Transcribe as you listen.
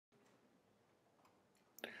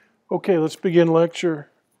Okay, let's begin lecture.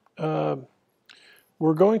 We're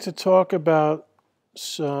going to talk about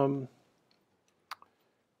some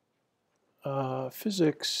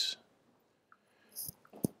physics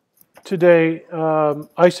today,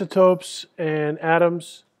 isotopes and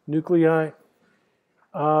atoms, nuclei.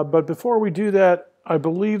 But before we do that, I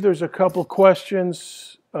believe there's a couple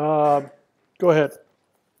questions. Go ahead.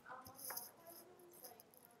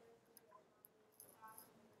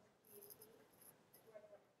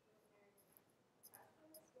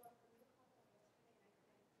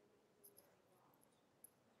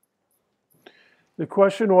 The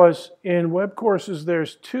question was, in web courses,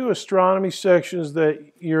 there's two astronomy sections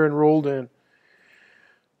that you're enrolled in.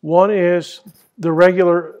 One is the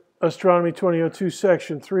regular Astronomy 2002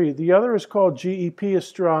 Section 3. The other is called GEP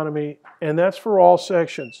Astronomy, and that's for all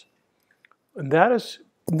sections. And that is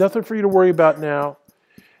nothing for you to worry about now.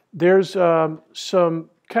 There's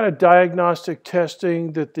some kind of diagnostic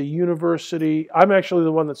testing that the university, I'm actually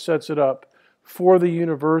the one that sets it up for the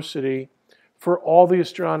university for all the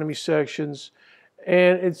astronomy sections.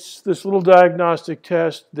 And it's this little diagnostic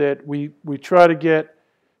test that we try to get,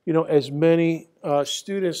 as many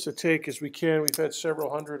students to take as we can. We've had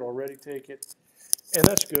several hundred already take it, and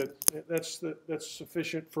that's good. That's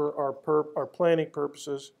sufficient for our planning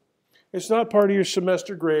purposes. It's not part of your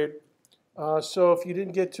semester grade, so if you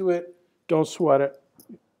didn't get to it, don't sweat it.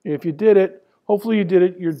 If you did it, hopefully you did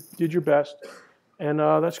it. You did your best, and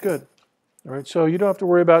that's good. All right, so you don't have to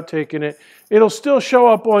worry about taking it. It'll still show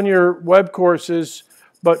up on your web courses,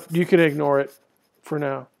 but you can ignore it for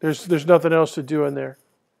now. There's nothing else to do in there.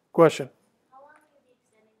 Question?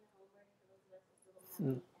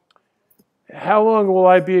 How long will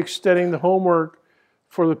I be extending the homework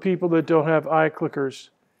for the people that don't have eye clickers?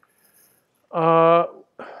 I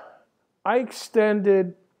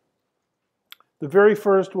extended the very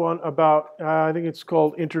first one about, I think it's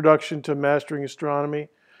called Introduction to Mastering Astronomy.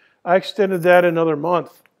 I extended that another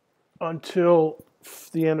month until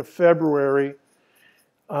the end of February.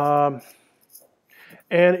 And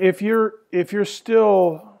if you're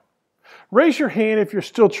still, raise your hand if you're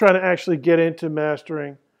still trying to actually get into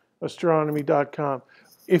masteringastronomy.com.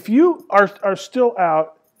 If you are still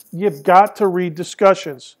out, you've got to read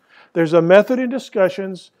discussions. There's a method in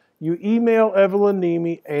discussions. You email Evelyn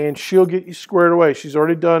Nemi and she'll get you squared away. She's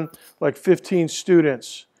already done like 15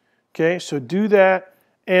 students. Okay, so do that.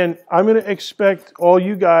 And I'm going to expect all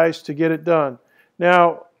you guys to get it done.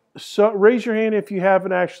 Now, so raise your hand if you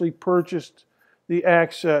haven't actually purchased the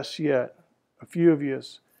access yet. A few of you.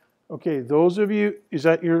 Okay, those of you, is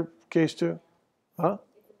that your case too? Huh?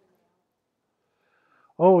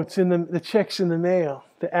 Oh, it's in the check's in the mail.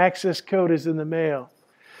 The access code is in the mail.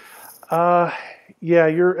 Yeah,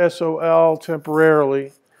 you're SOL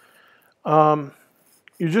temporarily.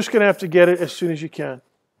 You're just going to have to get it as soon as you can.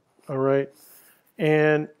 All right?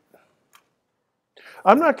 And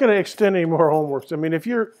I'm not going to extend any more homeworks. I mean, if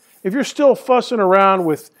you're still fussing around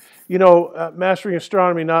with, mastering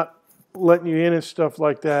astronomy, not letting you in and stuff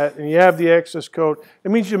like that, and you have the access code,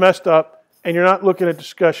 it means you messed up and you're not looking at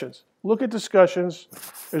discussions. Look at discussions.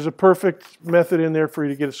 There's a perfect method in there for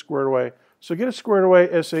you to get it squared away. So get it squared away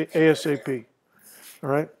ASAP. All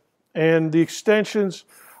right? And the extensions,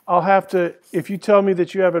 I'll have to, if you tell me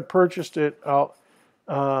that you haven't purchased it,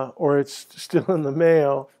 or it's still in the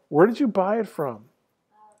mail, where did you buy it from?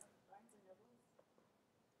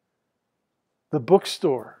 The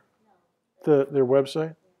bookstore. Their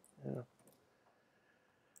website?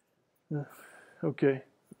 Yeah. Okay.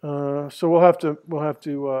 So we'll have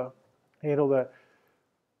to handle that.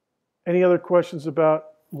 Any other questions about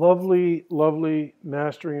lovely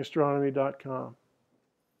masteringastronomy.com?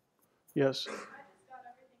 Yes.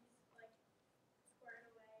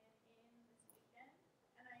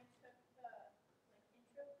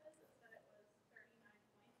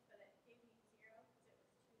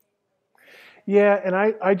 Yeah, and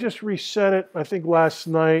I just reset it, I think last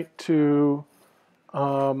night to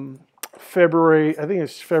February, I think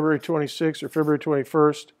it's February 26th or February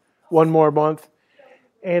 21st, one more month.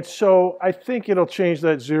 And so I think it'll change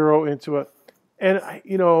that 0 into a, and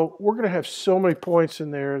we're going to have so many points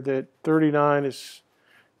in there that 39 is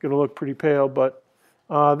going to look pretty pale, but,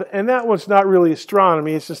 and that one's not really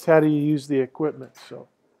astronomy, it's just how do you use the equipment, so.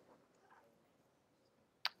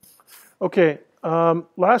 Okay.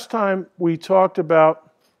 Last time we talked about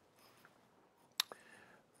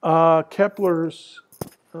Kepler's,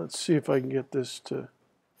 let's see if I can get this to,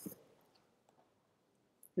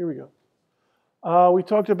 here we go. We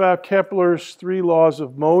talked about Kepler's 3 laws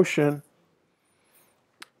of motion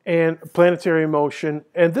and planetary motion,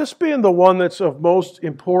 and this being the one that's of most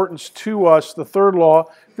importance to us, the third law,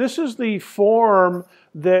 this is the form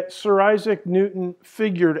that Sir Isaac Newton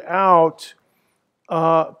figured out.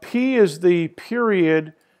 P is the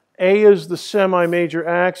period, A is the semi-major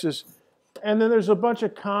axis, and then there's a bunch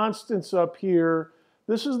of constants up here.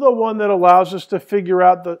 This is the one that allows us to figure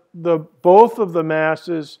out both of the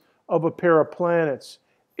masses of a pair of planets,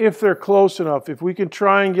 if they're close enough. If we can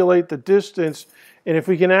triangulate the distance, and if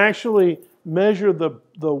we can actually measure the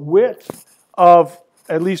width of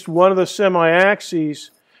at least one of the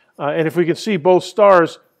semi-axes, and if we can see both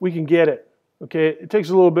stars, we can get it. Okay, it takes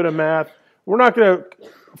a little bit of math. We're not going to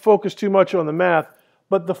focus too much on the math,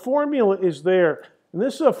 but the formula is there. And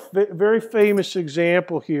this is a very famous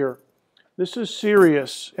example here. This is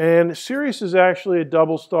Sirius, and Sirius is actually a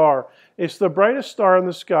double star. It's the brightest star in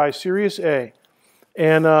the sky, Sirius A.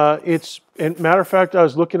 And matter of fact, I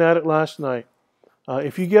was looking at it last night.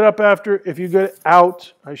 If you get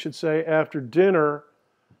out, I should say, after dinner,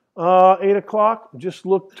 8 o'clock, just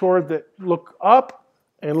look up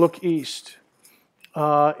and look east.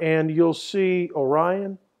 And you'll see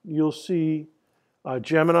Orion, you'll see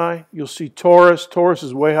Gemini, you'll see Taurus. Taurus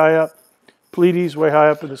is way high up. Pleiades way high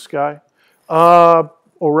up in the sky.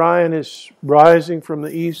 Orion is rising from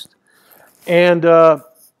the east. And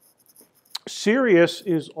Sirius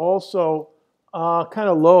is also kind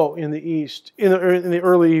of low in the east, in the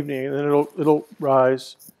early evening, and then it'll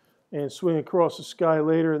rise and swing across the sky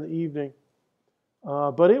later in the evening.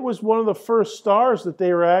 But it was one of the first stars that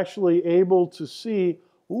they were actually able to see,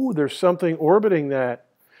 ooh, there's something orbiting that.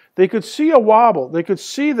 They could see a wobble. They could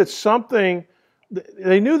see that something,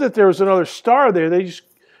 they knew that there was another star there.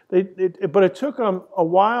 But it took them a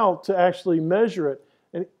while to actually measure it.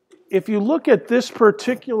 And if you look at this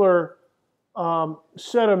particular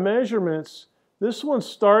set of measurements, this one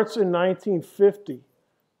starts in 1950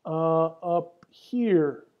 up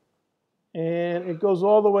here. And it goes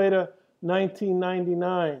all the way to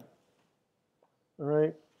 1999, all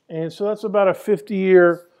right? And so that's about a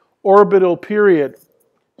 50-year orbital period.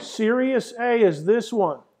 Sirius A is this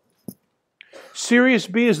one. Sirius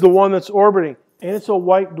B is the one that's orbiting, and it's a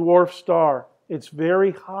white dwarf star. It's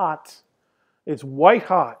very hot. It's white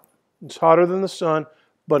hot. It's hotter than the sun,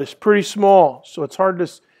 but it's pretty small, so it's hard to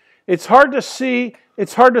see. It's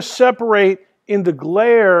hard to separate in the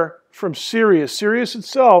glare from Sirius. Sirius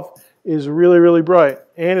itself is really, really bright,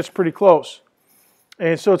 and it's pretty close.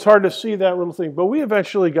 And so it's hard to see that little thing. But we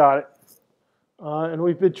eventually got it, and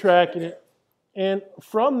we've been tracking it. And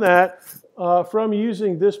from that, from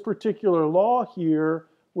using this particular law here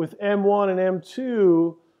with M1 and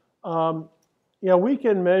M2, we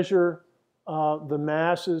can measure the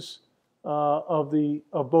masses of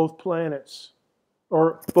both planets.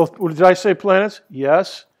 Or both, did I say planets?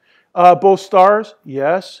 Yes. Both stars?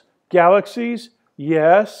 Yes. Galaxies?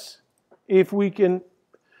 Yes. If we can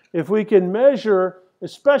measure,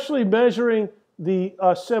 especially measuring the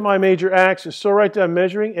semi-major axis. So write down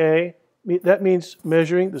measuring A. That means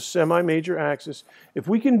measuring the semi-major axis. If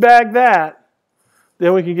we can bag that,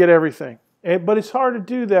 then we can get everything. But it's hard to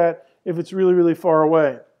do that if it's really, really far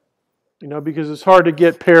away. Because it's hard to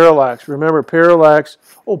get parallax. Remember, parallax.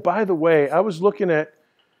 Oh, by the way, I was looking at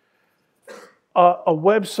a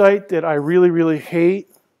website that I really, really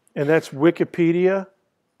hate, and that's Wikipedia.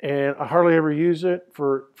 And I hardly ever use it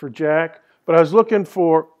for Jack. But I was looking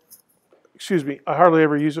for, I hardly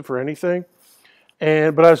ever use it for anything.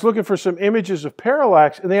 But I was looking for some images of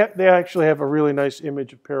parallax, and they actually have a really nice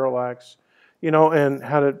image of parallax, and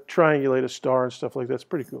how to triangulate a star and stuff like that. It's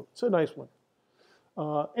pretty cool. It's a nice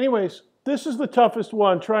one. Anyways, this is the toughest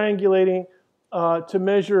one, triangulating to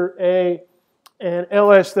measure A and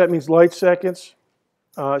LS, that means light seconds.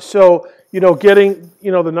 So, getting,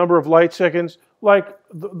 the number of light seconds, like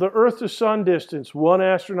the Earth to Sun distance, 1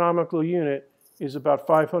 astronomical unit is about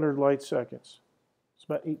 500 light seconds. It's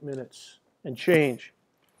about 8 minutes and change.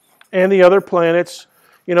 And the other planets,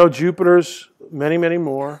 Jupiter's many, many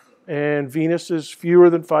more, and Venus is fewer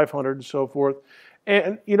than 500 and so forth.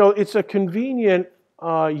 And, it's a convenient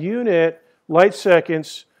unit, light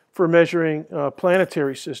seconds, for measuring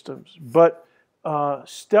planetary systems. But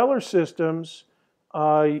stellar systems,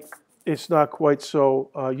 it's not quite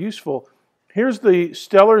so useful. Here's the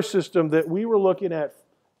stellar system that we were looking at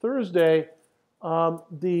Thursday.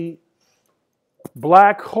 The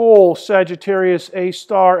black hole Sagittarius A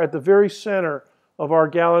star at the very center of our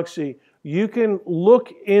galaxy. You can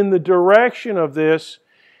look in the direction of this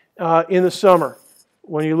in the summer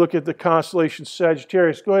when you look at the constellation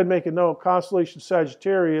Sagittarius. Go ahead and make a note. Constellation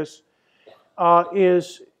Sagittarius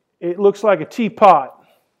it looks like a teapot.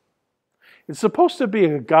 It's supposed to be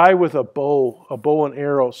a guy with a bow and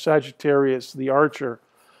arrow, Sagittarius, the archer.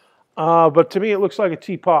 But to me, it looks like a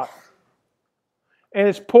teapot. and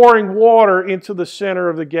it's pouring water into the center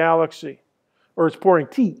of the galaxy, or it's pouring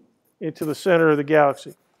heat into the center of the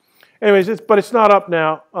galaxy. Anyways, but it's not up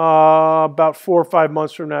now. About 4 or 5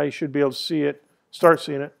 months from now, you should be able to see it, start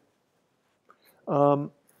seeing it.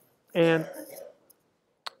 And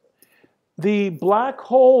the black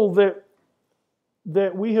hole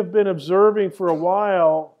that we have been observing for a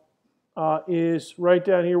while is right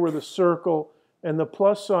down here where the circle and the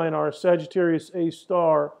plus sign are, Sagittarius A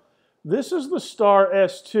star. This is the star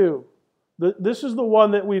S2. This is the one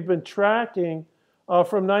that we've been tracking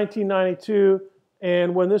from 1992,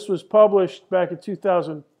 and when this was published back in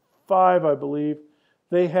 2005, I believe,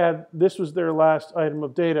 this was their last item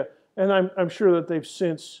of data. And I'm sure that they've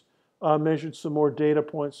since measured some more data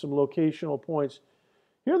points, some locational points.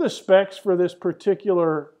 Here are the specs for this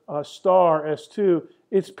particular star, S2.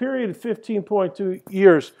 It's period 15.2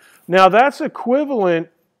 years. Now that's equivalent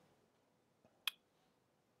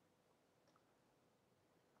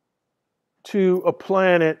to a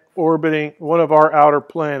planet orbiting one of our outer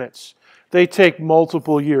planets. They take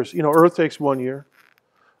multiple years. You know, Earth takes 1 year.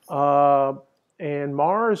 And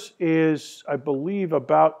Mars is, I believe,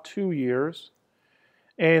 about 2 years.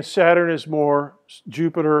 And Saturn is more,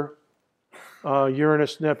 Jupiter,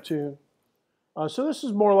 Uranus, Neptune. So this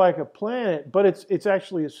is more like a planet, but it's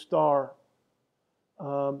actually a star.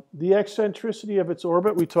 The eccentricity of its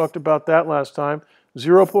orbit, we talked about that last time,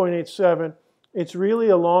 0.87. It's really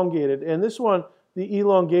elongated. And this one, the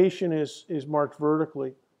elongation is marked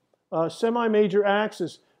vertically. Semi-major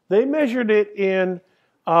axis, they measured it in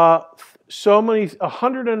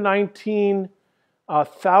 119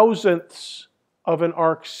 thousandths of an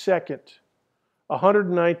arc second,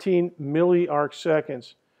 119 milli-arc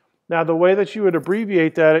seconds. Now, the way that you would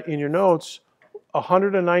abbreviate that in your notes,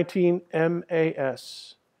 119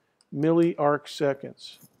 MAS, milli-arc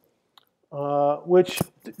seconds, which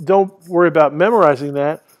don't worry about memorizing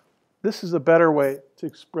that. This is a better way to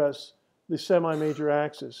express the semi-major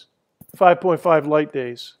axis, 5.5 light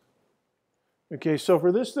days. Okay, so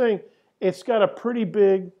for this thing, it's got a pretty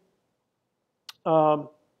big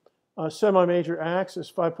semi-major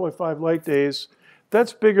axis, 5.5 light days.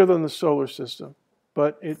 That's bigger than the solar system,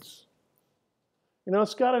 but it's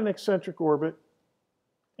got an eccentric orbit,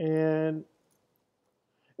 and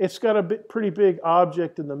it's got a pretty big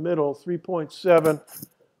object in the middle, 3.7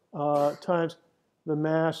 times the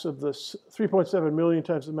mass of the 3.7 million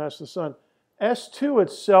times the mass of the sun. S2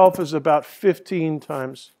 itself is about 15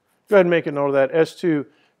 times. Go ahead and make a note of that. S2,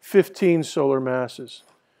 15 solar masses.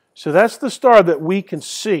 So that's the star that we can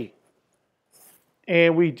see.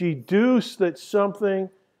 And we deduce that something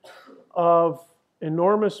of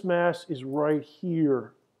enormous mass is right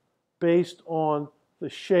here based on the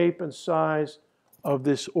shape and size of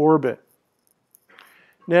this orbit.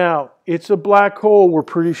 Now, it's a black hole, we're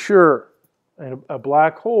pretty sure. And a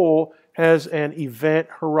black hole has an event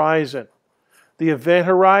horizon. The event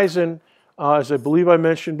horizon, as I believe I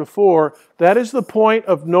mentioned before, that is the point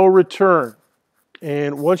of no return.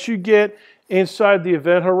 And once you get inside the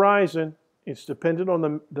event horizon, it's dependent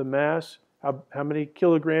on the mass, how many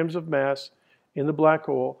kilograms of mass in the black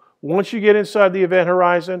hole. Once you get inside the event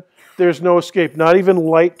horizon, there's no escape. Not even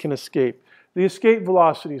light can escape. The escape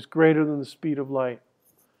velocity is greater than the speed of light.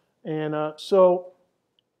 And so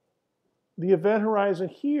the event horizon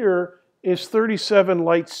here is 37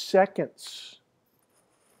 light seconds.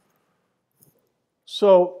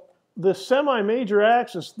 So the semi-major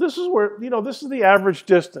axis, this is where, this is the average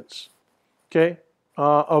distance, okay,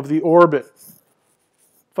 of the orbit,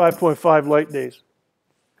 5.5 light days.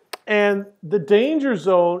 And the danger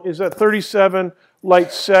zone is at 37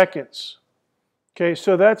 light seconds. Okay,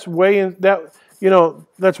 so that's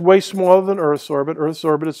that's way smaller than Earth's orbit. Earth's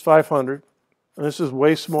orbit is 500, and this is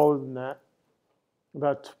way smaller than that.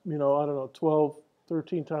 About, I don't know, 12,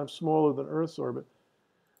 13 times smaller than Earth's orbit.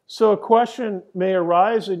 So a question may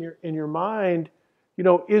arise in your mind,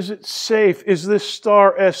 is it safe? Is this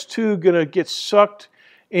star S2 going to get sucked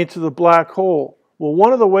into the black hole? Well,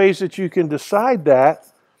 one of the ways that you can decide that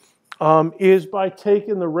is by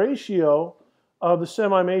taking the ratio of the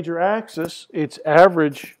semi-major axis, its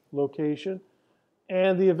average location,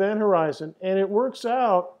 and the event horizon. And it works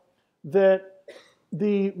out that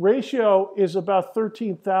the ratio is about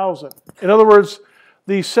 13,000. In other words,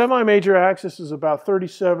 the semi-major axis is about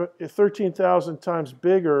 13,000 times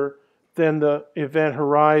bigger than the event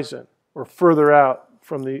horizon, or further out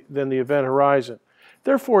than the event horizon.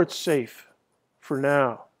 Therefore, it's safe for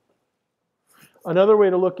now. Another way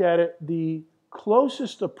to look at it, the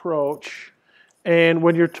closest approach, and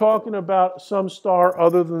when you're talking about some star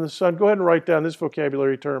other than the sun, go ahead and write down this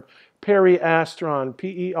vocabulary term, periastron,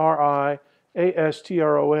 P-E-R-I-A-S-T-R-O-N.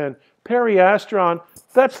 Periastron,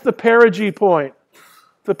 that's the perigee point,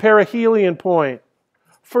 the perihelion point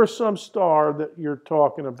for some star that you're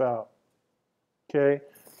talking about. Okay?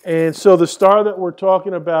 And so the star that we're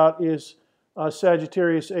talking about is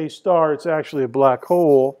Sagittarius A star. It's actually a black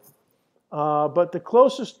hole. But the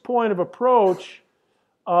closest point of approach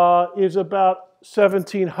is about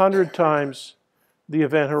 1,700 times the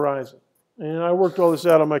event horizon. And I worked all this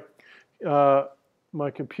out on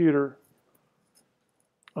my computer.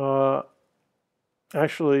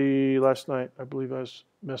 Actually, last night, I believe I was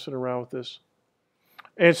messing around with this.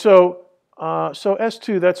 And so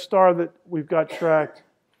S2, that star that we've got tracked,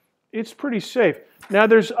 it's pretty safe. Now,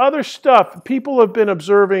 there's other stuff. People have been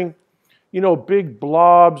observing, big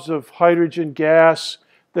blobs of hydrogen gas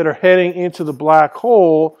that are heading into the black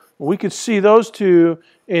hole. We could see those two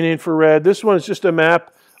in infrared. This one is just a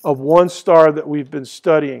map of one star that we've been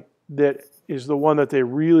studying that is the one that they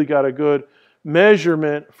really got a good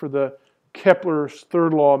measurement for the Kepler's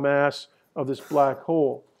third law mass of this black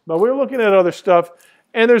hole. But we're looking at other stuff,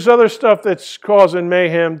 and there's other stuff that's causing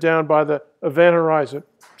mayhem down by the event horizon.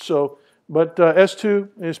 But S2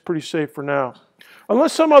 is pretty safe for now.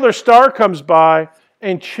 Unless some other star comes by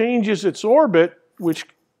and changes its orbit, which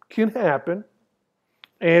can happen.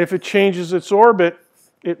 And if it changes its orbit,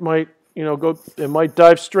 it might, it might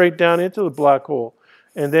dive straight down into the black hole,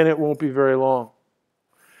 and then it won't be very long.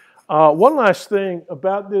 One last thing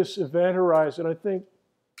about this event horizon, I think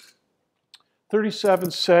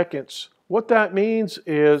 37 seconds. What that means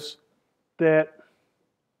is that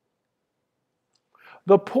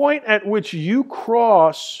the point at which you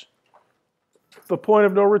cross the point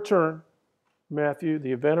of no return, Matthew,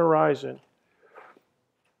 the event horizon,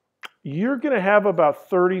 you're going to have about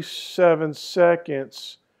 37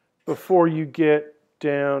 seconds before you get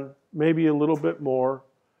down, maybe a little bit more,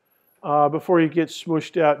 before you get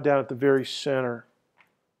smooshed out down at the very center.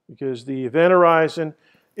 Because the event horizon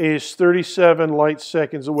is 37 light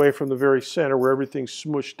seconds away from the very center where everything's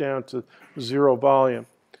smooshed down to zero volume.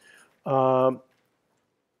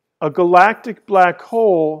 A galactic black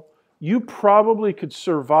hole, you probably could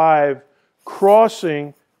survive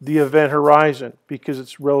crossing the event horizon because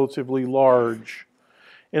it's relatively large.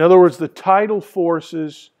 In other words, the tidal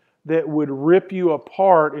forces that would rip you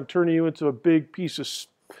apart and turn you into a big piece of,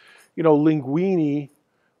 linguine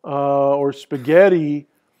or spaghetti,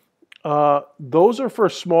 those are for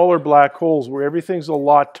smaller black holes where everything's a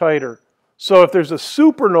lot tighter. So if there's a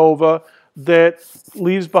supernova that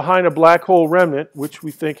leaves behind a black hole remnant, which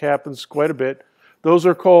we think happens quite a bit, those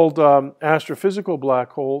are called astrophysical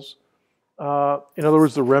black holes. In other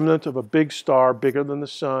words, the remnant of a big star bigger than the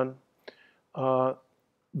sun.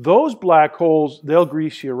 Those black holes, they'll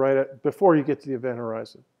grease you before you get to the event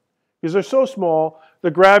horizon. Because they're so small, the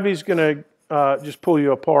gravity's going to just pull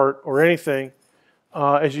you apart or anything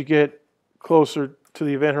as you get closer to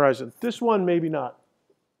the event horizon. This one, maybe not.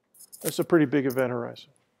 That's a pretty big event horizon.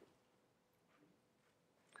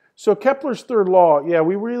 So Kepler's third law, yeah,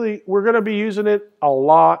 we're going to be using it a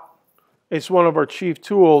lot. It's one of our chief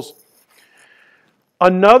tools.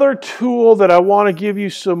 Another tool that I want to give you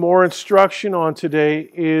some more instruction on today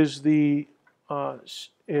is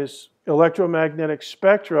electromagnetic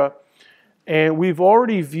spectra. And we've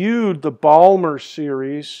already viewed the Balmer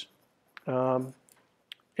series,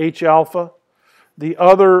 H alpha. The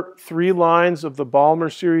other three lines of the Balmer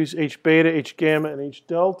series, H beta, H gamma, and H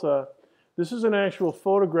delta. This is an actual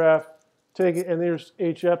photograph taken, and there's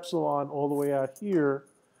H epsilon all the way out here.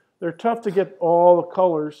 They're tough to get all the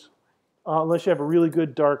colors unless you have a really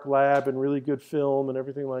good dark lab and really good film and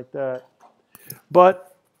everything like that.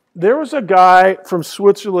 But there was a guy from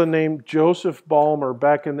Switzerland named Joseph Balmer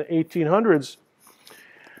back in the 1800s,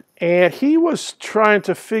 and he was trying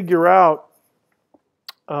to figure out,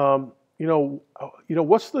 what's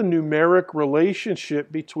the numeric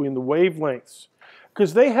relationship between the wavelengths?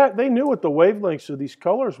 Because they knew what the wavelengths of these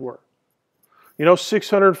colors were.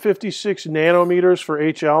 656 nanometers for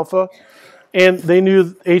H alpha, and they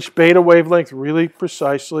knew H beta wavelength really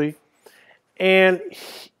precisely. And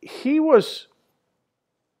he was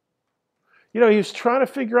trying to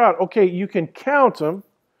figure out, okay, you can count them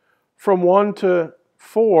from 1 to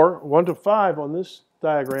 4, 1 to 5 on this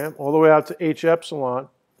diagram, all the way out to H epsilon.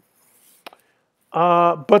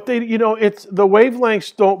 But the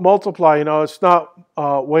wavelengths don't multiply. It's not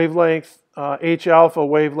wavelength, H alpha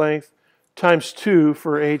wavelength times 2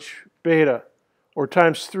 for H beta, or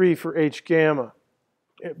times 3 for H gamma.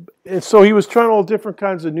 And so he was trying all different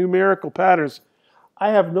kinds of numerical patterns. I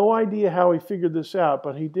have no idea how he figured this out,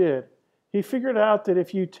 but he did. He figured out that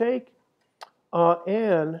if you take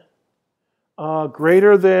n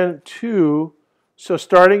greater than 2, so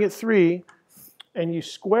starting at 3, and you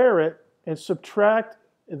square it and subtract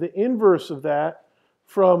the inverse of that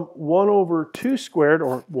from 1 over 2 squared,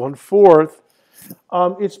 or 1/4,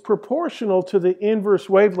 it's proportional to the inverse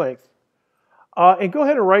wavelength. And go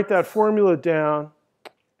ahead and write that formula down,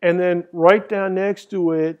 and then write down next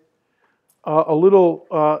to it a little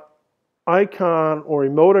icon or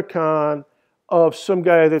emoticon of some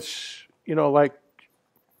guy that's, like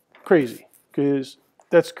crazy, because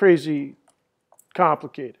that's crazy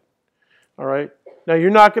complicated. All right? Now,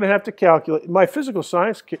 you're not going to have to calculate. My physical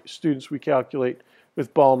science students, we calculate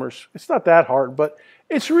with Balmer's. It's not that hard, but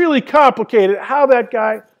it's really complicated. How that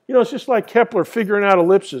guy, it's just like Kepler figuring out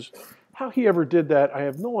ellipses. How he ever did that, I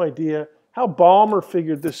have no idea. How Balmer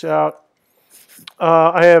figured this out,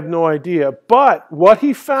 I have no idea. But what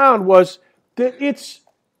he found was that it's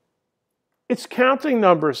counting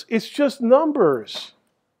numbers. It's just numbers.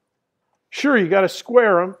 Sure, you got to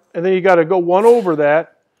square them, and then you got to go 1 over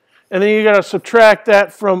that, and then you got to subtract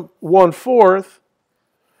that from 1/4,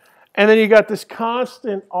 and then you got this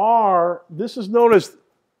constant R. This is known as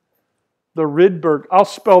the Rydberg. I'll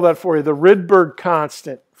spell that for you. The Rydberg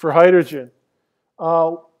constant for hydrogen.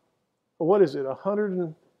 What is it?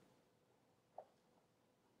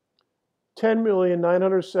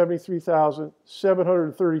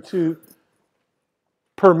 110,973,732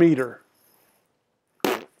 per meter.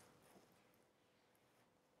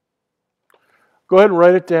 Go ahead and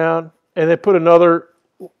write it down, and then put another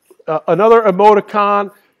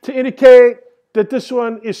emoticon to indicate that this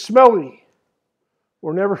one is smelly.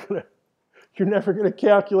 You're never gonna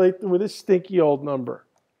calculate with this stinky old number.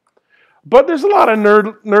 But there's a lot of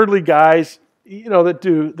nerdly guys, that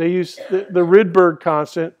do. They use the Rydberg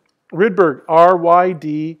constant, Rydberg,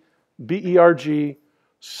 R-Y-D-B-E-R-G,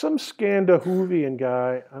 some Scandinavian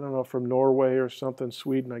guy, I don't know, from Norway or something,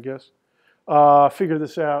 Sweden, I guess, figured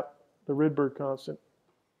this out, the Rydberg constant.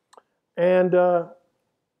 And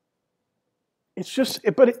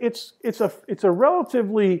it's a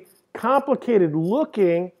relatively complicated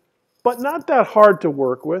looking, but not that hard to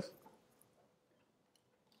work with.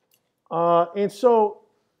 And so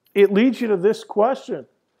it leads you to this question.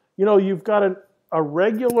 You've got a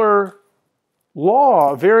regular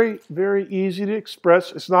law, very, very easy to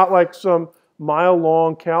express. It's not like some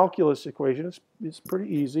mile-long calculus equation. It's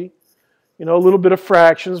pretty easy. A little bit of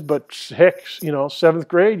fractions, but heck, 7th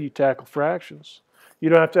grade, you tackle fractions. You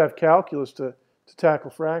don't have to have calculus to tackle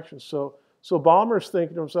fractions. So Balmer's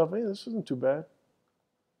thinking to himself, hey, this isn't too bad.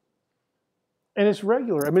 And it's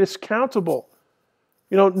regular. I mean, it's countable.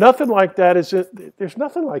 Nothing like that is it. There's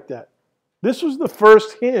nothing like that. This was the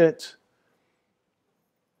first hint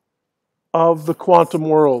of the quantum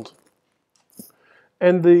world.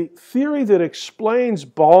 And the theory that explains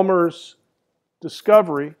Balmer's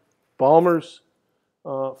discovery, Balmer's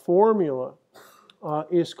formula,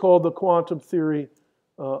 is called the quantum theory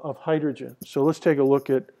of hydrogen. So let's take a look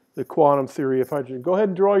at the quantum theory of hydrogen. Go ahead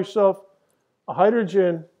and draw yourself a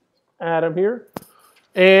hydrogen atom here.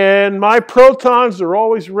 And my protons are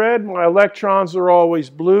always red, my electrons are always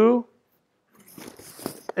blue.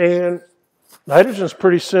 And hydrogen is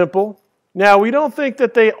pretty simple. Now, we don't think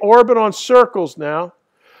that they orbit on circles now,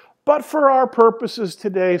 but for our purposes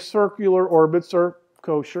today, circular orbits are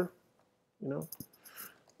kosher.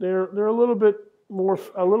 They're a little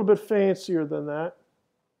bit fancier than that.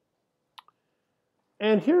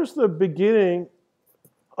 And here's the beginning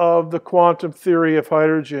of the quantum theory of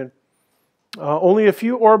hydrogen. Only a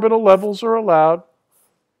few orbital levels are allowed.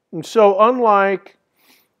 And so unlike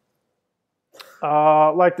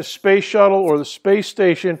the space shuttle or the space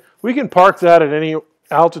station, we can park that at any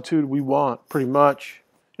altitude we want, pretty much.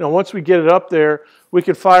 Once we get it up there, we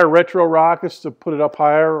could fire retro rockets to put it up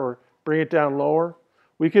higher or bring it down lower.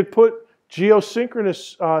 We could put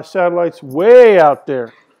geosynchronous satellites way out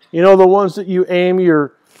there. The ones that you aim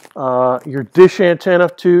your dish antenna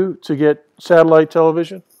to get satellite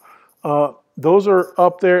television. Those are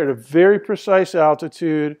up there at a very precise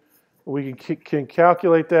altitude. We can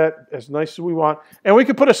calculate that as nice as we want. And we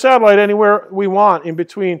can put a satellite anywhere we want in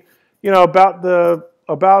between, about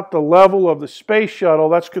the level of the space shuttle.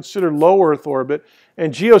 That's considered low Earth orbit.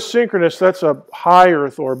 And geosynchronous, that's a high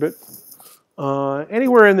Earth orbit.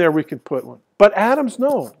 Anywhere in there we can put one. But atoms,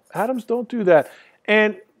 no. Atoms don't do that.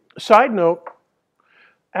 And side note,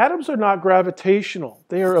 atoms are not gravitational.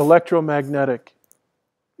 They are electromagnetic.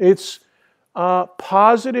 It's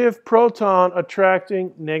positive proton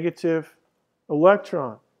attracting negative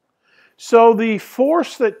electron. So the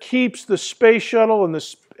force that keeps the space shuttle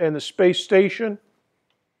and the space station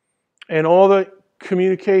and all the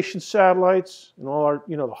communication satellites and all our,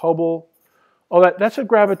 the Hubble, all that's a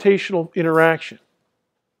gravitational interaction.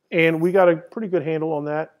 And we got a pretty good handle on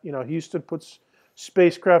that. Houston puts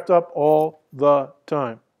spacecraft up all the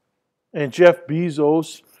time. And Jeff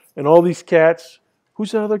Bezos and all these cats,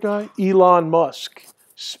 who's that other guy? Elon Musk,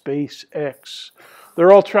 SpaceX.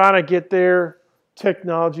 They're all trying to get their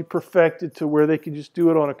technology perfected to where they can just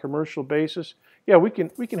do it on a commercial basis. Yeah, we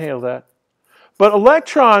can handle that. But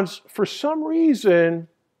electrons, for some reason,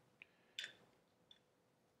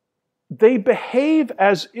 they behave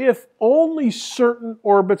as if only certain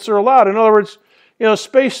orbits are allowed. In other words,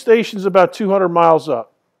 space station's about 200 miles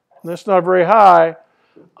up. That's not very high.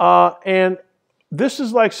 And this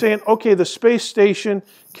is like saying, okay, the space station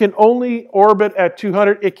can only orbit at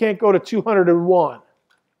 200. It can't go to 201.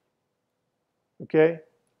 Okay?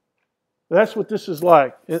 That's what this is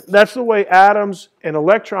like. That's the way atoms and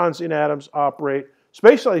electrons in atoms operate.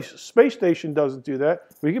 Space station doesn't do that.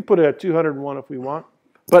 We can put it at 201 if we want.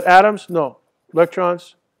 But atoms, no.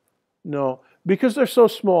 Electrons, no. Because they're so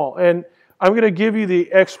small. And I'm going to give you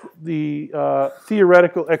the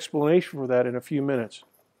theoretical explanation for that in a few minutes.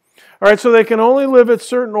 All right, so they can only live at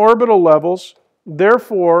certain orbital levels.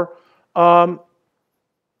 Therefore,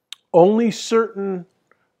 only certain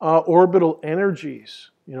orbital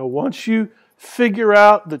energies. Once you figure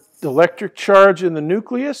out the electric charge in the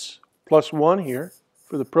nucleus, +1 here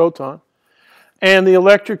for the proton, and the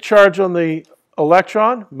electric charge on the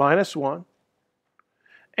electron, -1,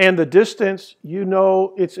 and the distance,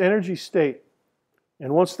 its energy state.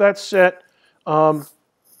 And once that's set,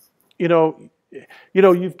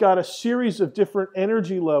 you've got a series of different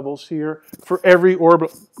energy levels here for every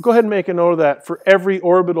orbital. Go ahead and make a note of that. For every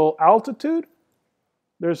orbital altitude,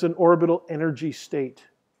 there's an orbital energy state.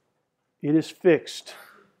 It is fixed.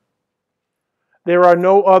 There are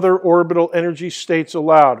no other orbital energy states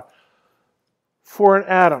allowed. For an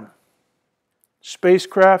atom,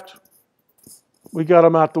 spacecraft, we got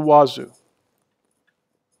them out the wazoo.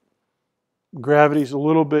 Gravity's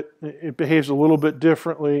it behaves a little bit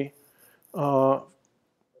differently.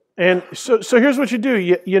 And so here's what you do.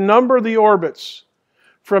 You number the orbits.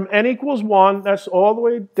 From n equals 1, that's all the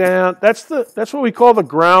way down. That's what we call the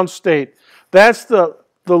ground state. That's the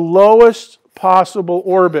lowest possible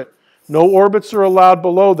orbit. No orbits are allowed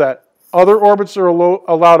below that. Other orbits are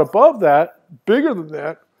allowed above that, bigger than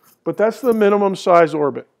that, but that's the minimum size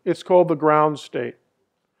orbit. It's called the ground state.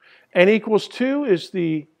 N equals 2 is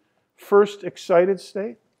the first excited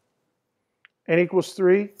state. N equals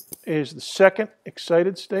 3 is the second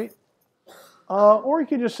excited state. Or you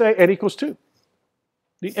can just say N equals 2.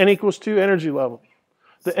 The N equals 2 energy level.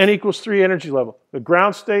 The N equals 3 energy level. The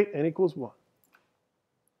ground state, N equals 1.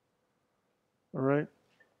 All right?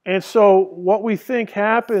 And so what we think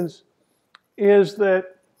happens is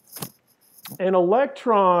that an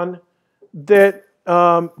electron that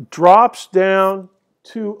drops down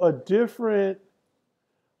to a different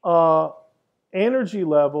energy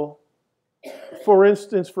level, for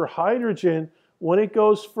instance, for hydrogen, when it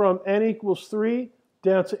goes from N equals 3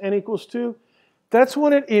 down to N equals 2, that's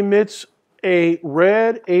when it emits a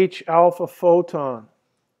red H alpha photon.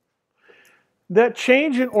 That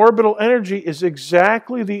change in orbital energy is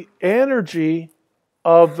exactly the energy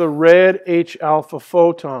of the red H alpha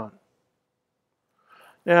photon.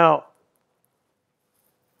 Now,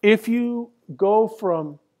 if you go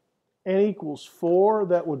from N equals 4,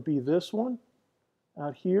 that would be this one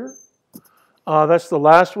out here. That's the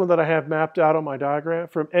last one that I have mapped out on my diagram.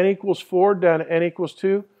 From N equals 4 down to N equals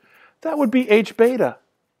 2, that would be H beta.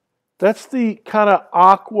 That's the kind of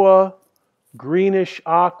aqua, greenish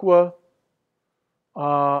aqua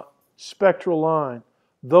spectral line.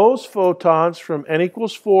 Those photons from N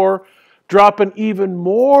equals 4 dropping even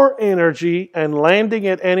more energy and landing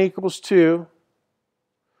at N equals 2,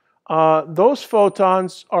 those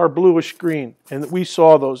photons are bluish green, and we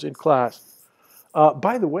saw those in class.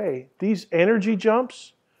 By the way, these energy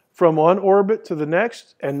jumps from one orbit to the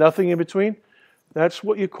next and nothing in between, that's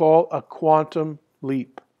what you call a quantum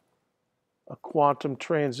leap, a quantum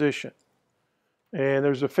transition. And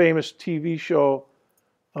there's a famous TV show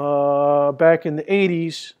back in the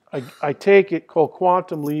 80s, I take it, called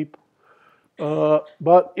Quantum Leap.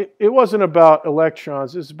 But it wasn't about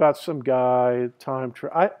electrons. It was about some guy, time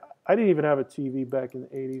travel. I didn't even have a TV back in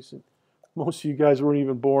the 80s. And most of you guys weren't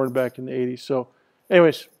even born back in the 80s. So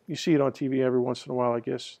anyways, you see it on TV every once in a while, I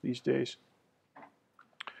guess, these days.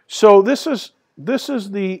 So this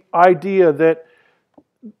is the idea that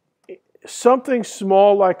something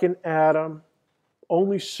small like an atom,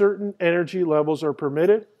 only certain energy levels are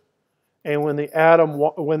permitted. And when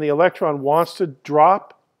the electron wants to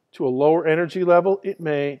drop to a lower energy level, it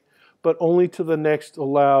may, but only to the next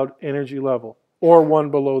allowed energy level, or one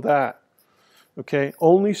below that. Okay,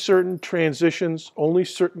 only certain transitions, only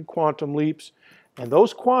certain quantum leaps. And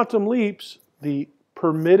those quantum leaps, the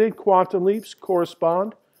permitted quantum leaps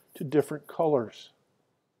correspond to different colors.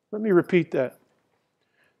 Let me repeat that.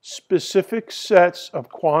 Specific sets of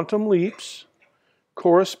quantum leaps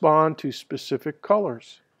correspond to specific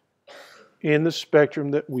colors in the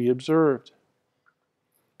spectrum that we observed.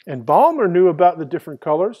 And Balmer knew about the different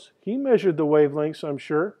colors. He measured the wavelengths, I'm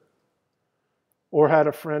sure, or had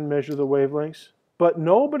a friend measure the wavelengths. But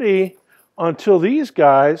nobody, until these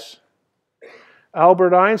guys,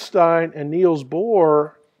 Albert Einstein and Niels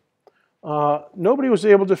Bohr, nobody was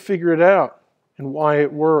able to figure it out and why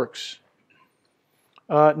it works.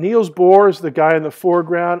 Niels Bohr is the guy in the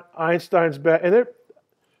foreground, Einstein's back, and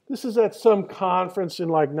this is at some conference in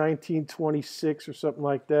like 1926 or something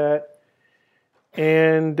like that.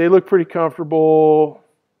 And they look pretty comfortable.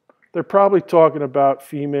 They're probably talking about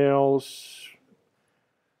females.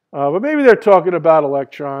 But maybe they're talking about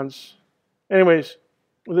electrons. Anyways,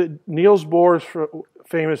 Niels Bohr is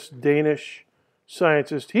famous Danish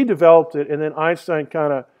scientist. He developed it, and then Einstein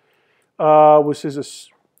kind of was his,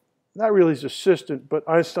 not really his assistant, but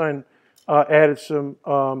Einstein added some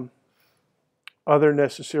other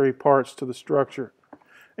necessary parts to the structure.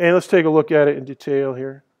 And let's take a look at it in detail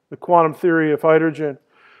here. The quantum theory of hydrogen.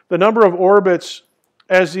 The number of orbits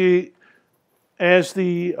as the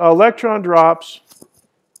electron drops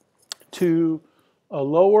to a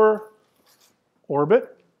lower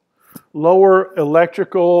orbit, lower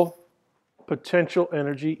electrical potential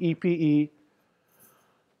energy, EPE.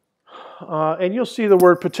 And you'll see the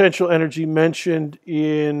word potential energy mentioned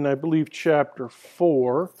in, I believe, chapter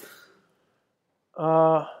 4.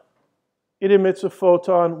 It emits a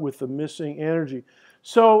photon with the missing energy.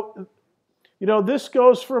 So, you know, this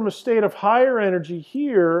goes from a state of higher energy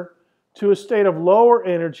here to a state of lower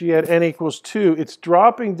energy at n equals 2. It's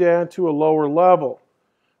dropping down to a lower level.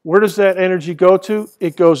 Where does that energy go to?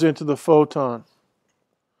 It goes into the photon.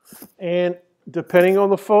 And depending on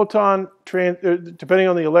the photon, depending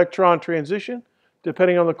on the electron transition,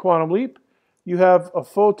 depending on the quantum leap, you have a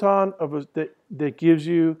photon that gives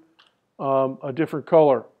you a different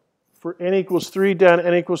color. For n equals 3 down to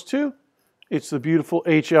n equals 2, it's the beautiful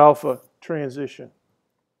H alpha transition.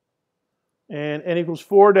 And n equals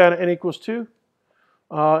 4 down to n equals 2,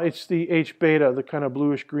 it's the H beta, the kind of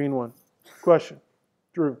bluish green one. Question,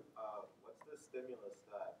 Drew. What's the stimulus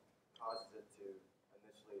that causes it to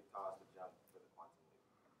initially cause the jump for the quantum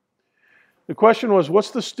leap? The question was,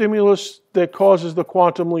 what's the stimulus that causes the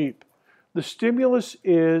quantum leap? The stimulus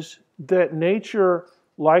is that nature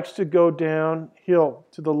likes to go downhill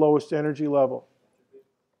to the lowest energy level.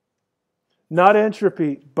 Not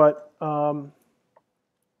entropy, but I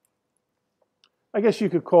guess you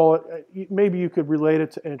could call it, maybe you could relate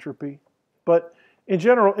it to entropy. But in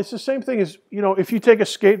general, it's the same thing as, you know, if you take a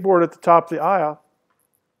skateboard at the top of the aisle,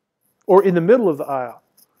 or in the middle of the aisle,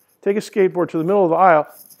 take a skateboard to the middle of the aisle,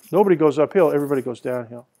 nobody goes uphill, everybody goes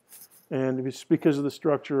downhill. And it's because of the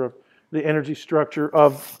structure of, the energy structure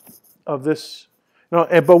of this. You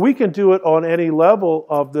know, but we can do it on any level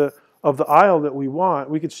of the aisle that we want.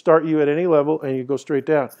 We could start you at any level and you go straight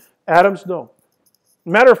down. Atoms, no.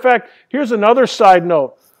 Matter of fact, here's another side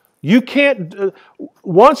note. You can't,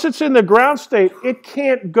 once it's in the ground state, it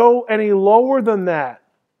can't go any lower than that.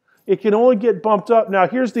 It can only get bumped up. Now,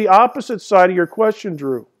 here's the opposite side of your question,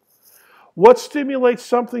 Drew. What stimulates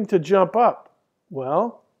something to jump up?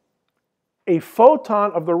 Well, a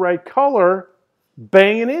photon of the right color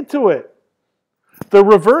banging into it. The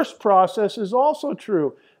reverse process is also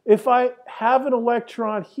true. If I have an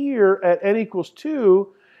electron here at n equals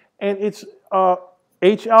 2, and it's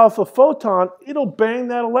H alpha photon, it'll bang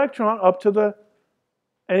that electron up to the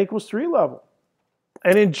n equals 3 level.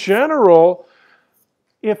 And in general,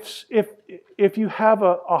 if you have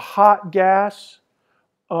a hot gas,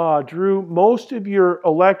 Drew, most of your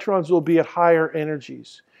electrons will be at higher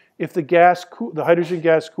energies. If the hydrogen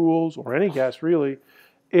gas cools, or any gas really,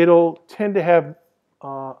 it'll tend to have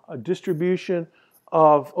a distribution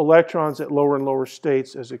of electrons at lower and lower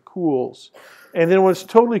states as it cools. And then when it's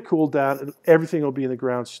totally cooled down, everything will be in the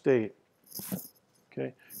ground state.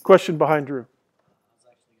 Okay. Question behind Drew.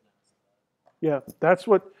 Yeah, that's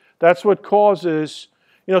what causes,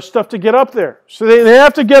 you know, stuff to get up there. So they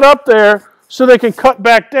have to get up there so they can cut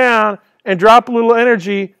back down and drop a little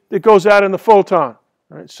energy that goes out in the photon.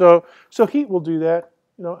 Right? So heat will do that,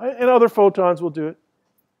 you know, and other photons will do it.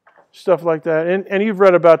 Stuff like that. And you've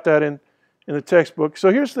read about that in the textbook. So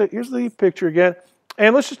here's the picture again.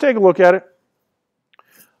 And let's just take a look at it.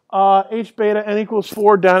 H beta n equals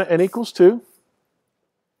 4 down to n equals 2.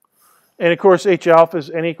 And of course H alpha is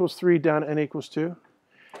n equals 3 down to n equals 2.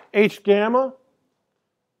 H gamma,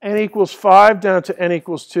 n equals 5 down to n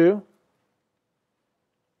equals 2.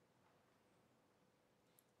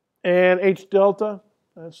 And H delta,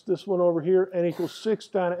 that's this one over here, n equals 6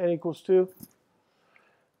 down to n equals 2.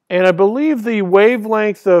 And I believe the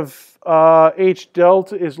wavelength of H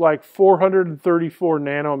delta is like 434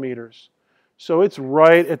 nanometers. So it's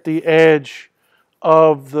right at the edge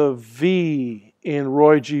of the V in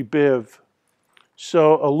Roy G. Biv.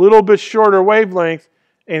 So a little bit shorter wavelength,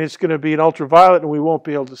 and it's going to be an ultraviolet, and we won't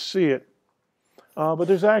be able to see it. But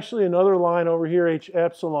there's actually another line over here, H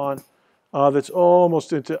epsilon, that's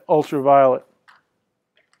almost into ultraviolet.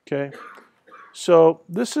 Okay, so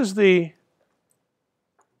this is these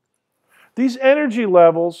energy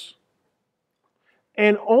levels,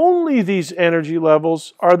 and only these energy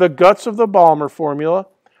levels are the guts of the Balmer formula.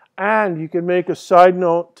 And you can make a side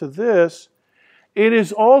note to this. It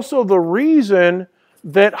is also the reason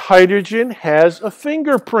that hydrogen has a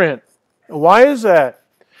fingerprint. Why is that?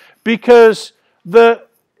 Because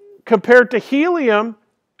compared to helium,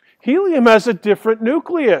 helium has a different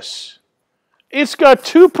nucleus. It's got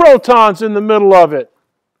 2 protons in the middle of it,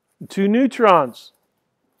 2 neutrons.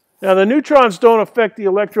 Now the neutrons don't affect the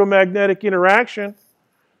electromagnetic interaction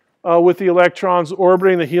with the electrons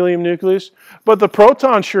orbiting the helium nucleus, but the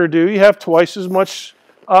protons sure do. You have twice as much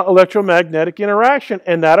electromagnetic interaction,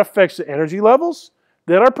 and that affects the energy levels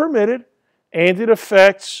that are permitted, and it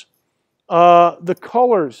affects the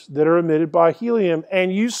colors that are emitted by helium.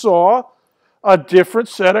 And you saw a different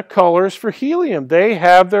set of colors for helium. They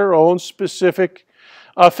have their own specific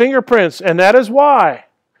fingerprints, and that is why,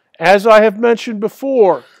 as I have mentioned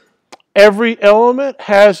before, every element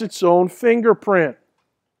has its own fingerprint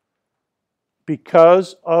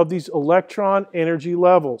because of these electron energy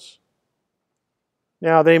levels.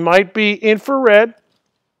 Now, they might be infrared,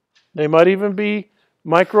 they might even be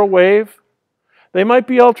microwave, they might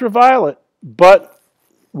be ultraviolet, but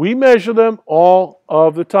we measure them all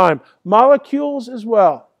of the time. Molecules as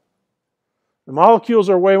well. The molecules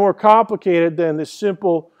are way more complicated than this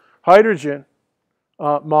simple hydrogen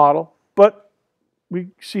model, but we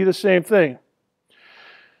see the same thing.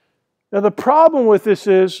 Now the problem with this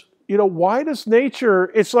is, why does nature,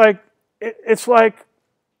 it's like,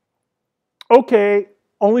 okay,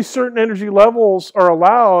 only certain energy levels are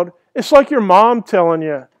allowed. It's like your mom telling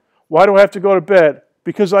you, why do I have to go to bed?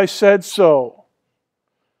 Because I said so.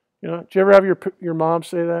 Do you ever have your mom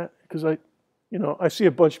say that? Because I see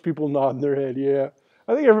a bunch of people nodding their head, yeah.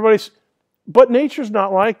 I think but nature's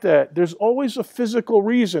not like that. There's always a physical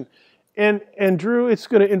reason. And Drew, it's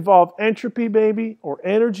going to involve entropy, maybe, or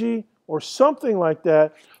energy, or something like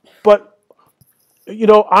that. But,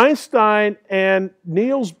 Einstein and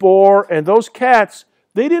Niels Bohr and those cats,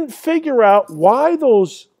 they didn't figure out why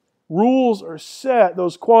those rules are set,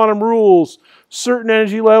 those quantum rules, certain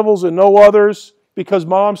energy levels and no others, because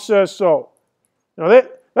mom says so.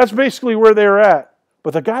 That's basically where they're at.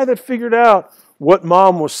 But the guy that figured out what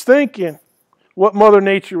mom was thinking, what Mother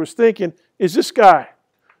Nature was thinking, is this guy,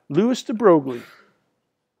 Louis de Broglie.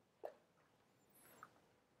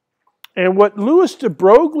 And what Louis de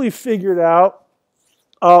Broglie figured out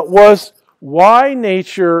was why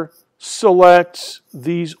nature selects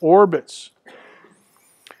these orbits.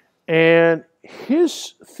 And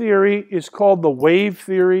his theory is called the wave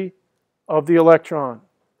theory of the electron.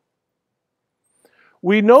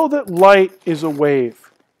 We know that light is a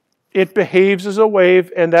wave. It behaves as a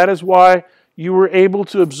wave, and that is why you were able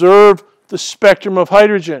to observe the spectrum of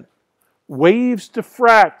hydrogen. Waves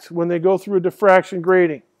diffract when they go through a diffraction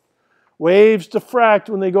grating. Waves diffract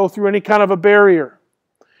when they go through any kind of a barrier.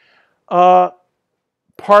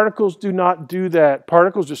 Particles do not do that.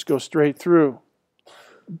 Particles just go straight through.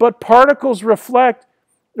 But particles reflect.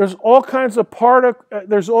 There's all kinds of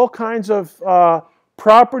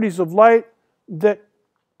properties of light that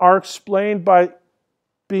are explained by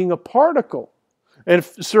being a particle. And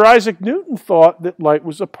Sir Isaac Newton thought that light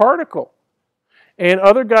was a particle. And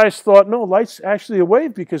other guys thought, no, light's actually a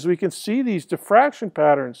wave because we can see these diffraction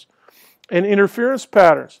patterns and interference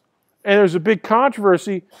patterns. And there's a big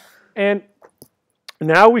controversy. And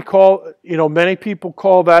now we call, many people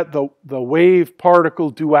call that the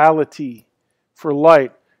wave-particle duality for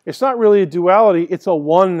light. It's not really a duality, it's a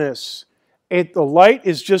oneness. The light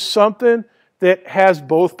is just something that has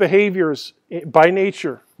both behaviors by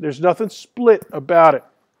nature. There's nothing split about it.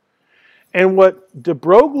 And what de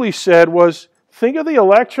Broglie said was, think of the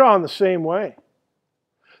electron the same way.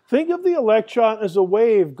 Think of the electron as a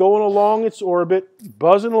wave going along its orbit,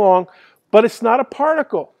 buzzing along, but it's not a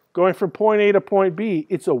particle going from point A to point B.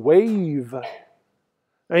 It's a wave.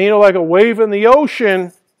 And like a wave in the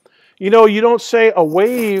ocean, you don't say a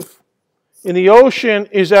wave in the ocean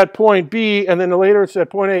is at point B and then later it's at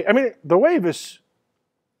point A. I mean, the wave is,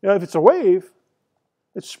 if it's a wave,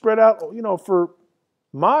 it's spread out, for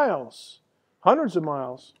Miles, hundreds of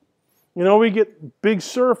miles. You know, we get big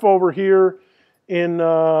surf over here in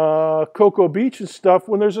Cocoa Beach and stuff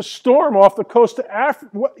when there's a storm off the coast of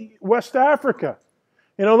West Africa.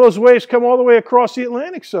 You know, those waves come all the way across the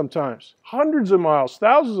Atlantic sometimes. Hundreds of miles,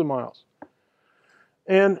 thousands of miles.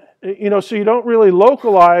 And, you know, so you don't really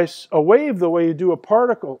localize a wave the way you do a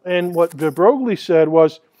particle. And what de Broglie said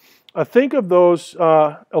was, think of those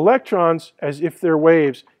electrons as if they're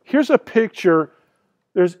waves. Here's a picture.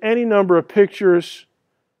 There's any number of pictures.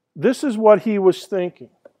 This is what he was thinking.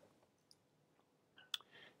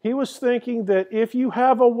 He was thinking that if you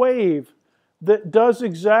have a wave that does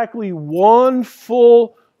exactly one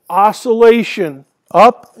full oscillation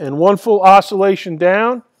up and one full oscillation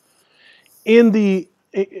down, in the,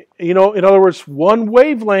 you know, in other words, one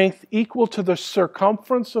wavelength equal to the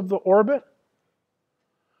circumference of the orbit,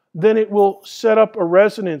 then it will set up a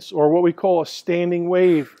resonance, or what we call a standing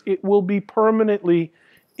wave. It will be permanently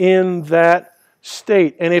in that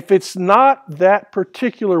state. And if it's not that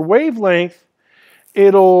particular wavelength,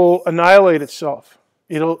 it'll annihilate itself.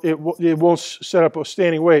 It won't set up a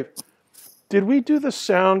standing wave. Did we do the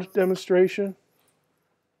sound demonstration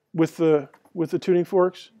with the tuning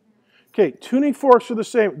forks? Okay, tuning forks are the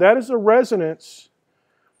same. That is a resonance,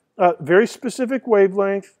 very specific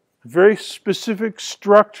wavelength, very specific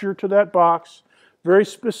structure to that box, very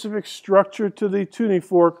specific structure to the tuning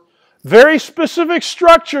fork, very specific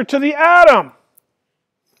structure to the atom.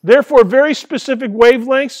 Therefore, very specific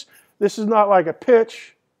wavelengths. This is not like a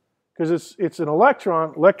pitch, because it's an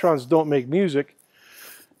electron. Electrons don't make music.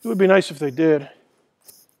 It would be nice if they did.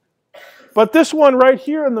 But this one right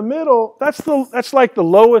here in the middle, that's like the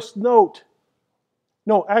lowest note.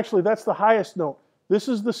 No, actually, that's the highest note. This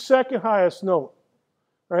is the second highest note.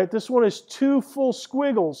 Right? This one is 2 full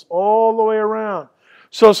squiggles all the way around.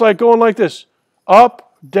 So it's like going like this.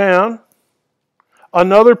 Up, down,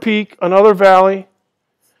 another peak, another valley,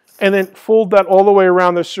 and then fold that all the way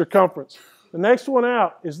around the circumference. The next one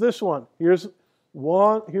out is this one. Here's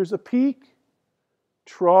a peak,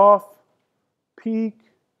 trough, peak,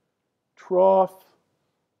 trough,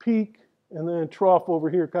 peak, and then a trough over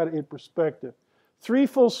here, kind of in perspective. 3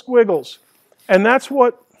 full squiggles. And that's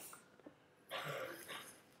what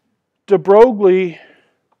de Broglie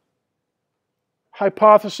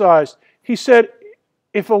hypothesized. He said,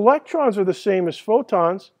 if electrons are the same as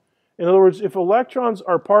photons, in other words, if electrons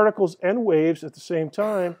are particles and waves at the same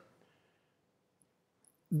time,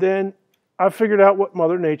 then I've figured out what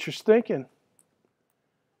Mother Nature's thinking.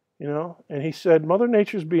 You know, and he said, Mother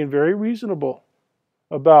Nature's being very reasonable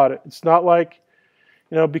about it. It's not like,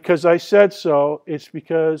 you know, because I said so. It's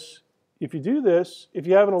because if you do this, if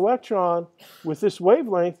you have an electron with this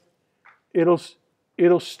wavelength, it'll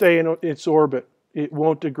stay in its orbit. It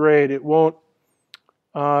won't degrade. It won't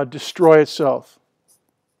destroy itself.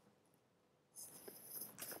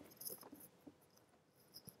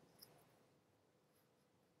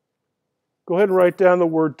 Go ahead and write down the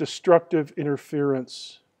word destructive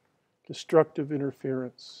interference. Destructive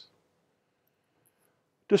interference.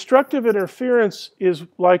 Destructive interference is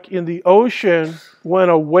like in the ocean when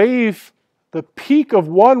a wave, the peak of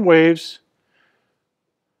one wave's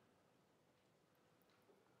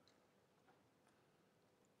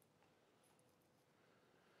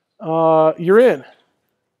you're in.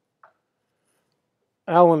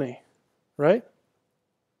 Alany, right?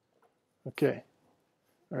 Okay.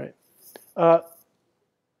 All right.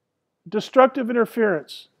 Destructive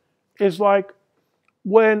interference is like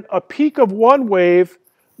when a peak of one wave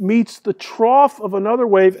meets the trough of another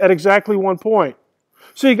wave at exactly one point.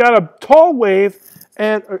 So you got a tall wave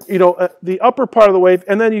and, you know, the upper part of the wave,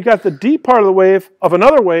 and then you got the deep part of the wave of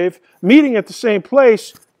another wave meeting at the same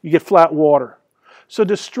place, you get flat water. So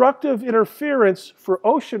destructive interference for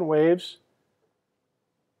ocean waves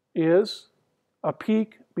is a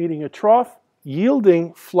peak meeting a trough,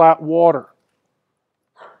 yielding flat water.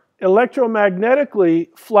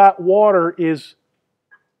 Electromagnetically, flat water is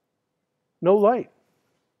no light.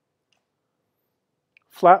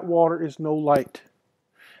 Flat water is no light.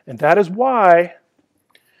 And that is why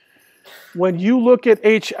when you look at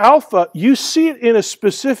H alpha, you see it in a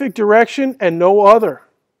specific direction and no other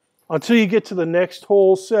until you get to the next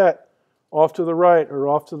whole set off to the right or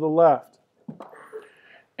off to the left.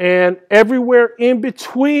 And everywhere in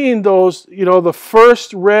between those, you know, the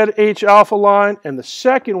first red H alpha line and the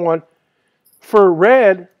second one, for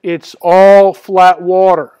red, it's all flat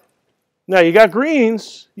water. Now, you got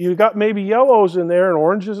greens, you got maybe yellows in there and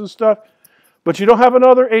oranges and stuff, but you don't have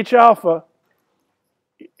another H alpha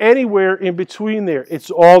anywhere in between there. It's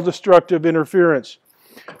all destructive interference.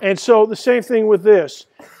 And so the same thing with this.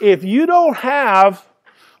 If you don't have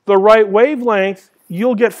the right wavelength,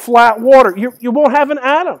 you'll get flat water. You won't have an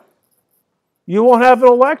atom. You won't have an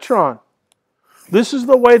electron. This is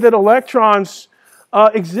the way that electrons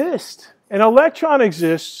exist. An electron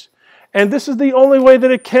exists, and this is the only way that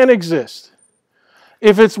it can exist.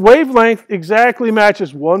 If its wavelength exactly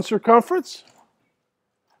matches one circumference,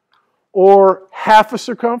 or half a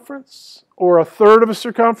circumference, or a third of a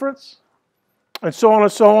circumference, and so on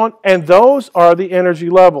and so on, and those are the energy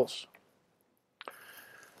levels.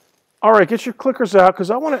 All right, get your clickers out, because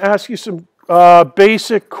I want to ask you some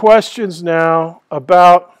basic questions now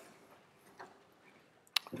about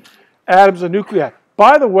atoms and nuclei.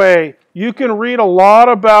 By the way, you can read a lot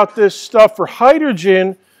about this stuff for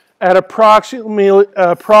hydrogen at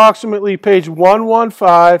approximately page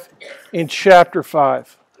 115 in chapter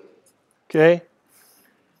 5. Okay?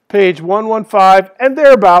 Page 115 and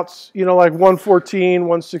thereabouts, you know, like 114,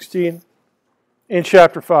 116 in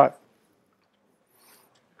chapter 5.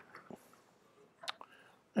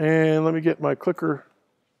 And let me get my clicker.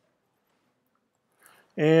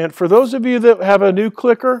 And for those of you that have a new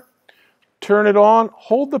clicker, turn it on,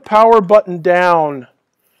 hold the power button down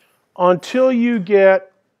until you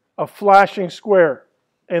get a flashing square.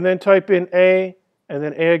 And then type in A, and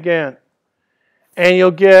then A again. And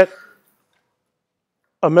you'll get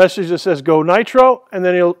a message that says go nitro, and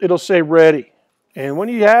then it'll say ready. And when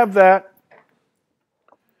you have that,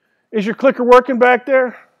 is your clicker working back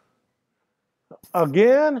there?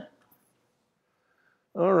 Again?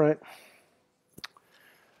 All right.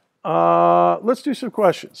 Let's do some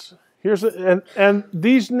questions. And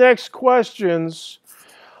these next questions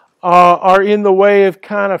are in the way of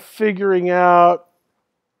kind of figuring out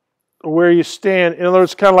where you stand. In other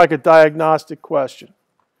words, kind of like a diagnostic question.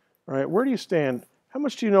 All right, where do you stand? How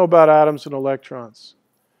much do you know about atoms and electrons?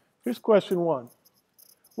 Here's question 1.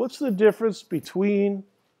 What's the difference between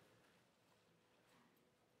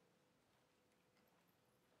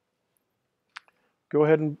go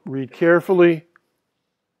ahead and read carefully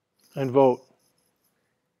and vote.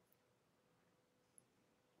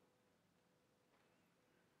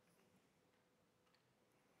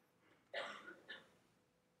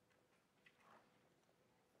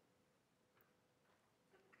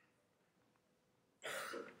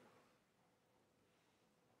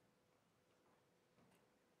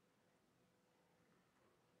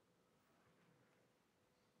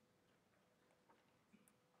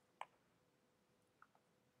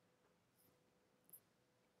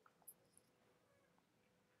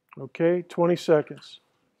 Okay, 20 seconds.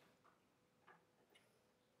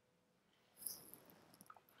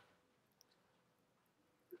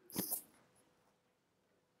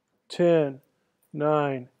 10,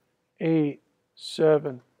 9, 8,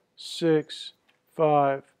 7, 6,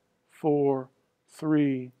 5, 4,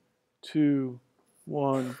 3, 2,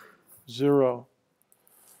 1, 0.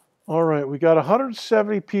 All right, we got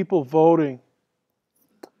 170 people voting.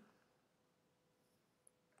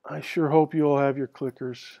 I sure hope you all have your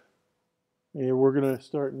clickers. Yeah, we're going to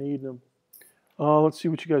start needing them. Let's see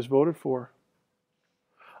what you guys voted for.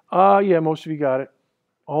 Yeah, most of you got it.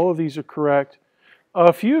 All of these are correct.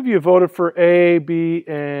 A few of you voted for A, B,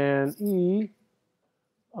 and E.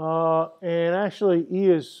 And actually, E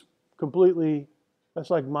is completely, that's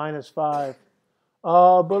like -5.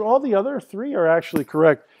 But all the other 3 are actually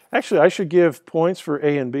correct. Actually, I should give points for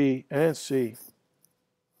A and B and C.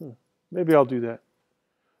 Maybe I'll do that.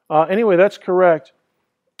 Anyway, that's correct.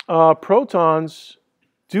 Protons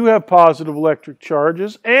do have positive electric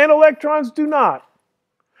charges, and electrons do not.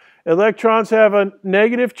 Electrons have a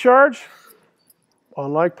negative charge,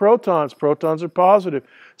 unlike protons. Protons are positive.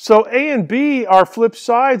 So A and B are flip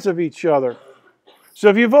sides of each other. So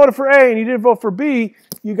if you voted for A and you didn't vote for B,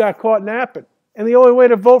 you got caught napping. And the only way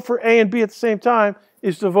to vote for A and B at the same time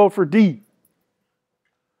is to vote for D.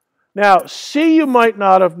 Now, C you might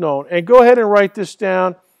not have known. And go ahead and write this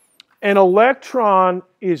down. An electron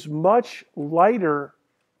is much lighter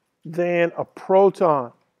than a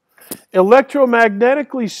proton.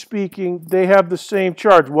 Electromagnetically speaking, they have the same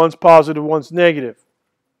charge. One's positive, one's negative.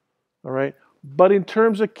 All right? But in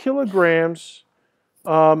terms of kilograms,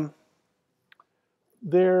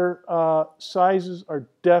 their sizes are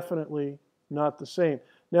definitely not the same.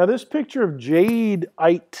 Now, this picture of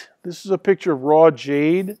jadeite, this is a picture of raw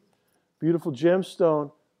jade, beautiful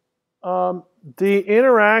gemstone. The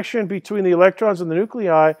interaction between the electrons and the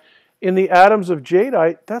nuclei in the atoms of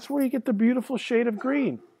jadeite, that's where you get the beautiful shade of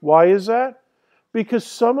green. Why is that? Because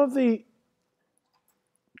some of the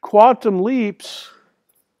quantum leaps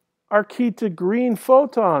are key to green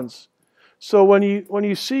photons. So when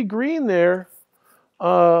you see green there,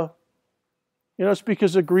 it's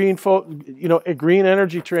because of green green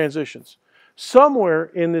energy transitions. Somewhere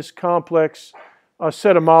in this complex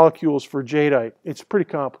set of molecules for jadeite. It's a pretty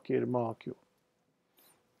complicated molecule.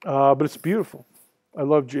 But it's beautiful. I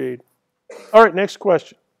love jade. All right, next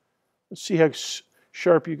question. Let's see how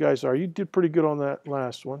sharp you guys are. You did pretty good on that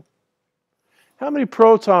last one. How many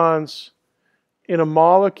protons in a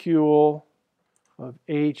molecule of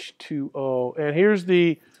H2O? And here's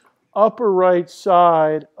the upper right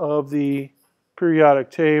side of the periodic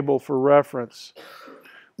table for reference,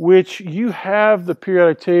 which you have the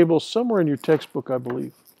periodic table somewhere in your textbook, I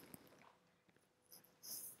believe.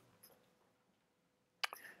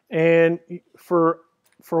 And for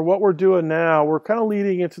what we're doing now, we're kind of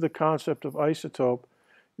leading into the concept of isotope.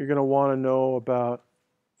 You're going to want to know about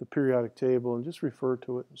the periodic table and just refer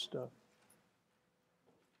to it and stuff.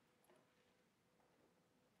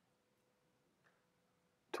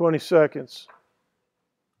 "20 seconds.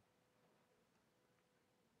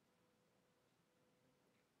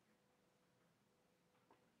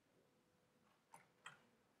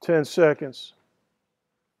 "10 seconds.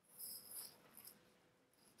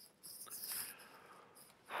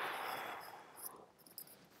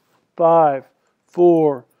 "5,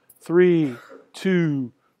 4, 3,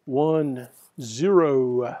 2, 1,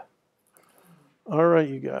 0. All right,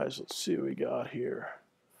 you guys, let's see what we got here.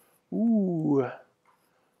 Ooh,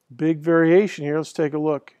 big variation here. Let's take a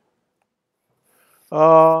look.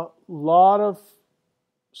 Lot of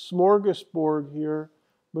smorgasbord here.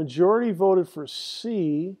 Majority voted for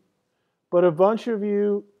C, but a bunch of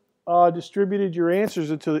you distributed your answers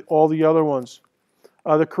into all the other ones.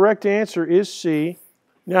 The correct answer is C.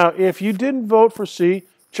 Now, if you didn't vote for C,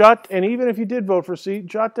 and even if you did vote for C,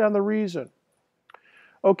 jot down the reason.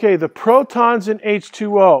 Okay, the protons in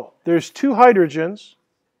H2O. There's 2 hydrogens,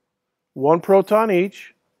 1 proton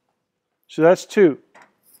each, so that's 2.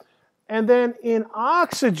 And then in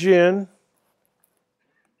oxygen,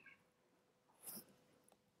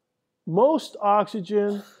 most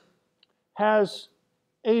oxygen has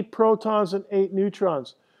 8 protons and 8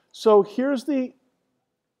 neutrons. So here's the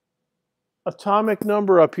atomic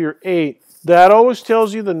number up here, 8. That always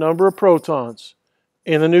tells you the number of protons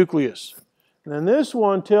in the nucleus. And then this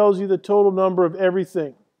one tells you the total number of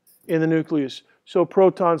everything in the nucleus. So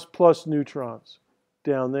protons plus neutrons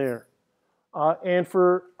down there. And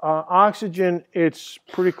for oxygen, it's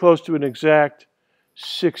pretty close to an exact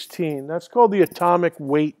 16. That's called the atomic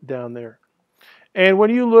weight down there. And when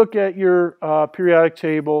you look at your periodic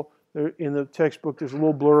table, in the textbook, there's a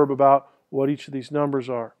little blurb about what each of these numbers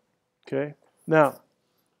are. Okay? Now,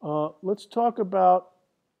 let's talk about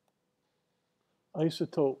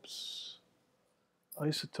isotopes.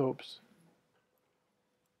 Isotopes.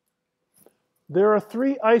 There are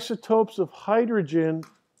 3 isotopes of hydrogen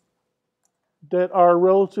that are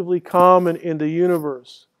relatively common in the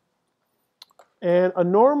universe. And a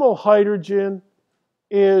normal hydrogen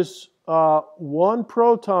is 1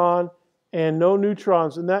 proton and no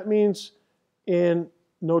neutrons. And that means in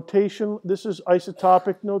notation, this is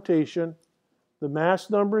isotopic notation. The mass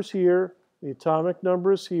number is here. The atomic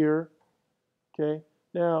number is here. Okay.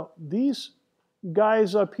 Now, these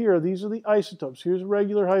guys up here, these are the isotopes. Here's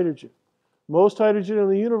regular hydrogen. Most hydrogen in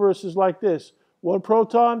the universe is like this. 1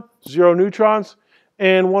 proton, 0 neutrons,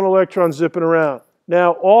 and 1 electron zipping around.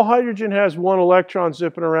 Now, all hydrogen has 1 electron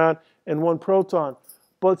zipping around and 1 proton.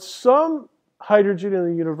 But some hydrogen in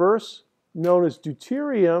the universe, known as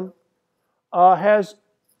deuterium, has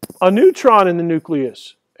a neutron in the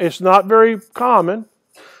nucleus. It's not very common,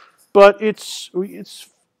 but it's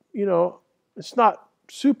not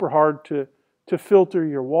super hard to filter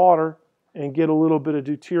your water and get a little bit of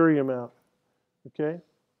deuterium out. Okay?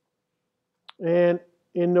 And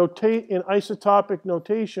in isotopic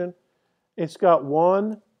notation, it's got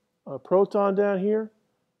 1 proton down here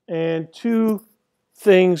and 2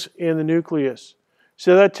 things in the nucleus.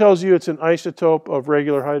 So that tells you it's an isotope of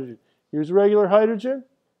regular hydrogen. Here's regular hydrogen.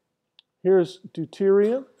 Here's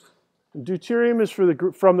deuterium. Deuterium is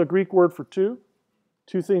from the Greek word for 2.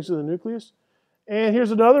 2 things in the nucleus. And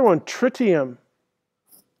here's another one, tritium.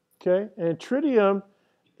 Okay, and tritium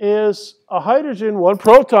is a hydrogen, 1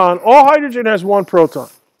 proton. All hydrogen has 1 proton.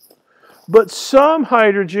 But some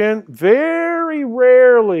hydrogen, very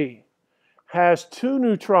rarely, has 2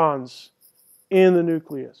 neutrons in the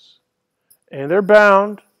nucleus. And they're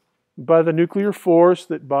bound by the nuclear force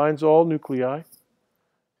that binds all nuclei.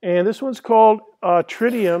 And this one's called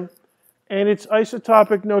tritium, and its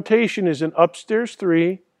isotopic notation is an upstairs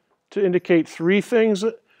 3 to indicate 3 things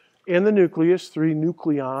in the nucleus, 3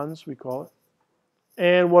 nucleons, we call it,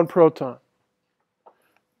 and 1 proton.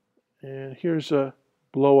 And here's a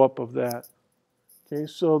blow-up of that. Okay,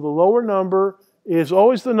 so the lower number is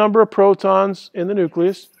always the number of protons in the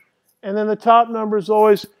nucleus, and then the top number is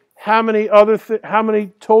always how many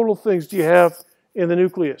total things do you have in the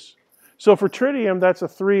nucleus? So for tritium, that's a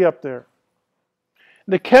 3 up there.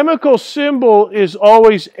 The chemical symbol is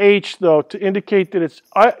always H, though, to indicate that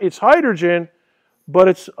it's hydrogen, but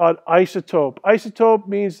it's an isotope. Isotope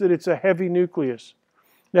means that it's a heavy nucleus.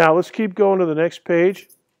 Now, let's keep going to the next page.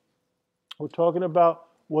 We're talking about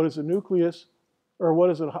what is a nucleus, or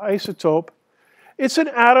what is an isotope. It's an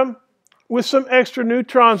atom with some extra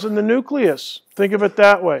neutrons in the nucleus. Think of it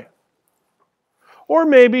that way. Or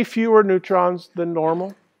maybe fewer neutrons than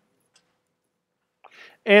normal.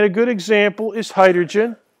 And a good example is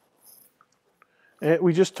hydrogen. And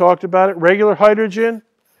we just talked about it. Regular hydrogen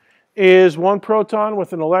is 1 proton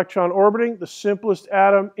with an electron orbiting, the simplest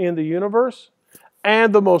atom in the universe,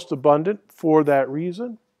 and the most abundant for that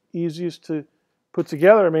reason. Easiest to put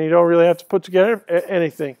together. I mean, you don't really have to put together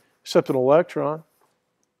anything except an electron.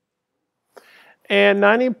 And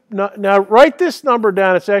now write this number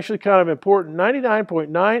down. It's actually kind of important.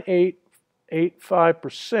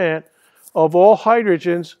 99.9885% of all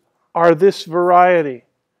hydrogens are this variety.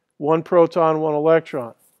 1 proton, 1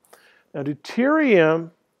 electron. Now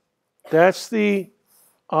deuterium, that's the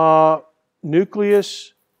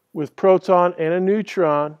nucleus with proton and a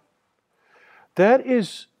neutron. That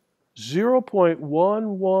is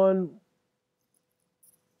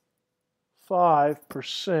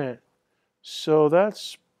 0.115%. So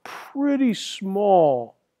that's pretty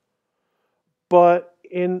small. But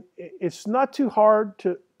it's not too hard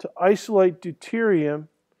to isolate deuterium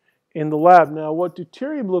in the lab. Now, what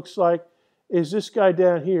deuterium looks like is this guy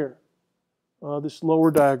down here, this lower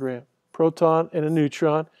diagram. Proton and a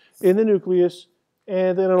neutron in the nucleus,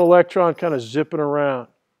 and then an electron kind of zipping around.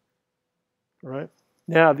 Right?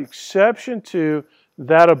 Now, the exception to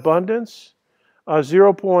that abundance,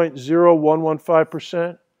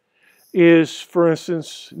 0.0115%, is, for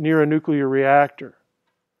instance, near a nuclear reactor.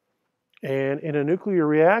 And in a nuclear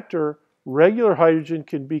reactor, regular hydrogen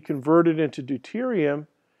can be converted into deuterium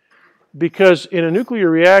because in a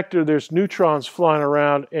nuclear reactor, there's neutrons flying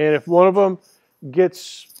around, and if one of them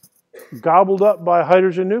gets gobbled up by a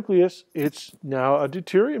hydrogen nucleus, it's now a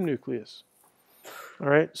deuterium nucleus. All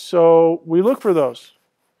right, so we look for those.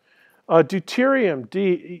 Deuterium,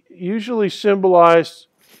 D, usually symbolized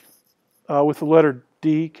with the letter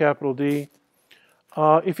D, capital D.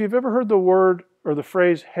 If you've ever heard the word or the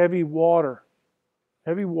phrase heavy water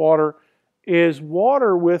is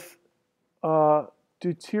water with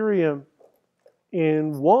deuterium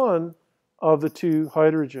in one of the 2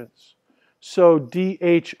 hydrogens. So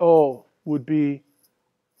DHO would be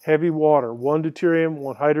heavy water, 1 deuterium,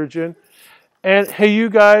 1 hydrogen. And hey, you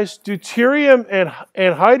guys, deuterium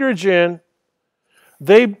and hydrogen,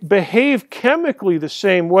 they behave chemically the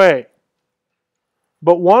same way.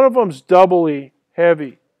 But one of them's doubly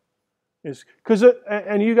heavy.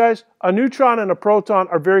 And you guys, a neutron and a proton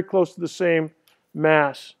are very close to the same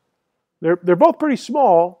mass. They're both pretty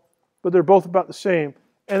small, but they're both about the same.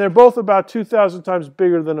 And they're both about 2,000 times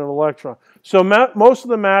bigger than an electron. So most of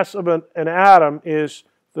the mass of an atom is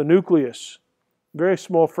the nucleus. Very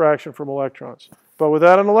small fraction from electrons. But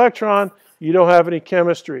without an electron, you don't have any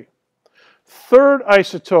chemistry. Third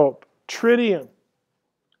isotope, tritium.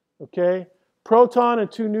 Okay? Proton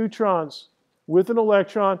and 2 neutrons with an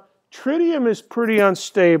electron. Tritium is pretty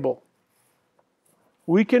unstable.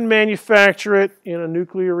 We can manufacture it in a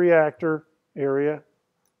nuclear reactor area.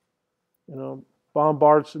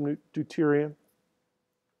 Bombard some deuterium.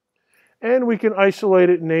 And we can isolate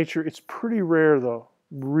it in nature. It's pretty rare, though.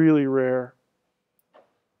 Really rare.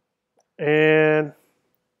 And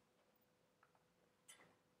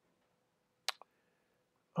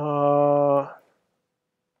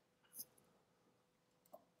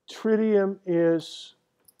tritium is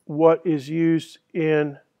what is used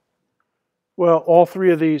in, well, all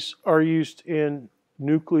 3 of these are used in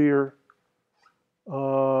nuclear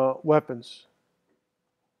weapons.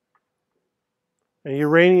 And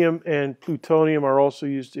uranium and plutonium are also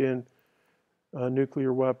used in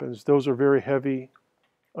nuclear weapons. Those are very heavy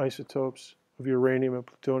isotopes of uranium and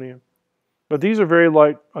plutonium. But these are very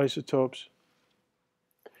light isotopes.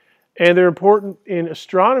 And they're important in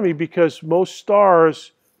astronomy because most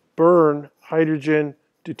stars burn hydrogen,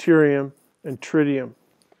 deuterium, and tritium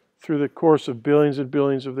through the course of billions and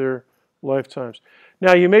billions of their lifetimes.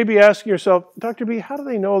 Now, you may be asking yourself, Dr. B, how do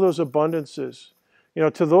they know those abundances?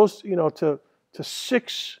 To those, to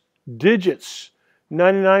 6 digits,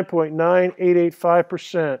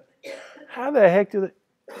 99.9885%. How the heck do they?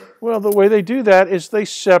 Well, the way they do that is they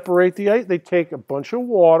separate the ice. They take a bunch of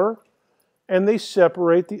water and they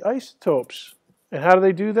separate the isotopes. And how do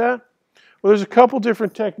they do that? Well, there's a couple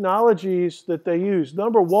different technologies that they use.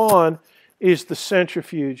 Number one is the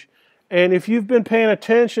centrifuge. And if you've been paying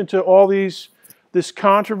attention to all this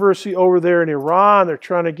controversy over there in Iran, they're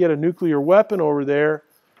trying to get a nuclear weapon over there.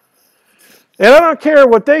 And I don't care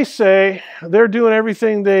what they say, they're doing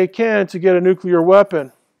everything they can to get a nuclear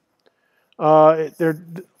weapon. All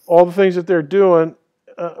the things that they're doing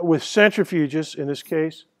with centrifuges, in this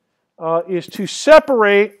case, is to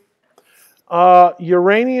separate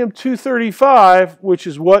uranium-235, which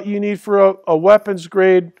is what you need for a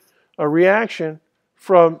weapons-grade reaction,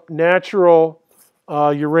 from natural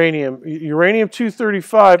uranium.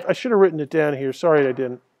 Uranium-235, I should have written it down here. Sorry I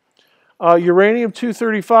didn't.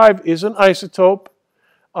 Uranium-235 is an isotope,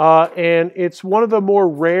 and it's one of the more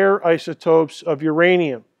rare isotopes of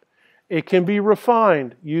uranium. It can be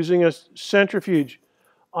refined using a centrifuge.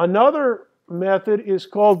 Another method is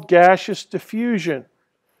called gaseous diffusion.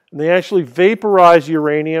 And they actually vaporize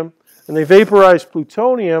uranium, and they vaporize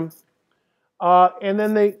plutonium, and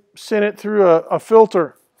then they send it through a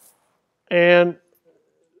filter. And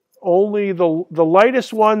only the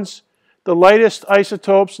lightest ones, the lightest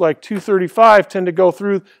isotopes like 235 tend to go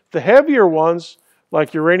through. The heavier ones,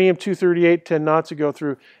 like uranium-238, tend not to go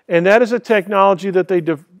through. And that is a technology that they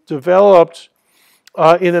developed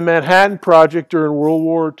in the Manhattan Project during World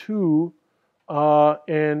War II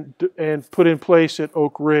and put in place at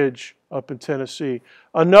Oak Ridge up in Tennessee.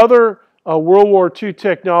 Another World War II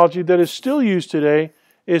technology that is still used today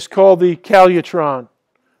is called the calutron,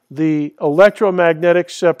 the electromagnetic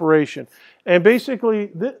separation. And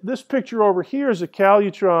basically, this picture over here is a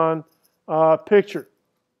calutron picture,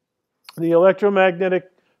 the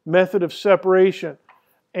electromagnetic method of separation.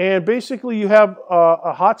 And basically, you have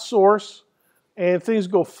a hot source, and things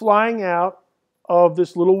go flying out of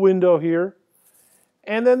this little window here.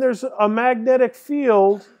 And then there's a magnetic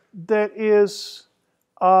field that is,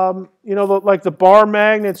 like the bar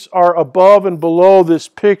magnets are above and below this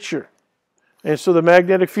picture. And so the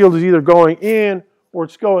magnetic field is either going in or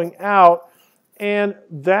it's going out. And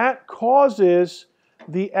that causes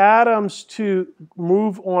the atoms to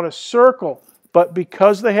move on a circle. But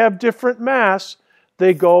because they have different mass,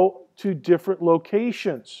 they go to different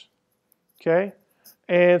locations. Okay?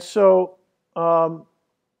 And so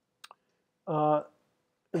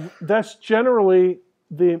that's generally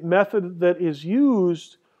the method that is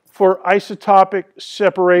used for isotopic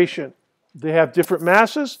separation. They have different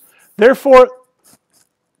masses. Therefore,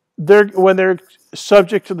 when they're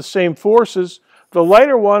subject to the same forces, the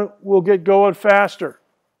lighter one will get going faster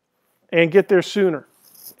and get there sooner.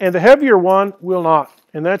 And the heavier one will not.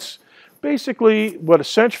 And that's basically what a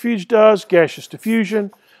centrifuge does, gaseous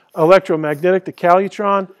diffusion, electromagnetic, the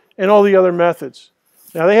calutron, and all the other methods.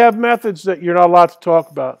 Now, they have methods that you're not allowed to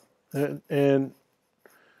talk about, and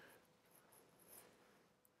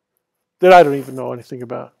that I don't even know anything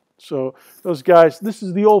about. So those guys, this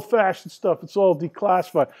is the old-fashioned stuff. It's all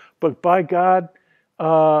declassified. But by God,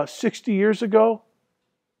 70 years ago,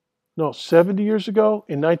 in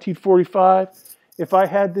 1945, if I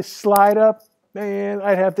had this slide up, man,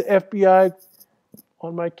 I'd have the FBI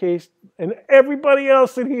on my case and everybody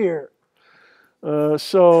else in here.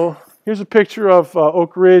 So here's a picture of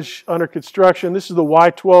Oak Ridge under construction. This is the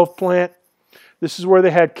Y12 plant. This is where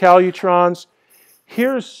they had calutrons.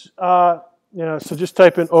 Here's, so just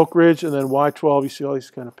type in Oak Ridge and then Y12. You see all these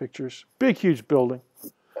kind of pictures. Big, huge building.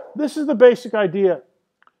 This is the basic idea.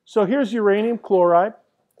 So here's uranium chloride.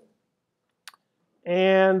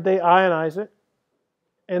 And they ionize it.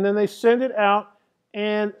 And then they send it out.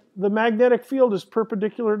 And the magnetic field is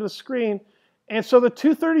perpendicular to the screen. And so the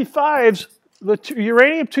 235s, the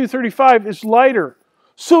uranium-235 is lighter.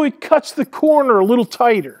 So it cuts the corner a little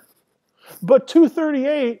tighter. But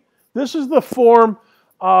 238, this is the form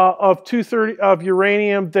of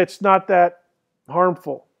uranium that's not that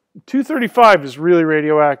harmful. 235 is really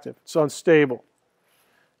radioactive. It's unstable.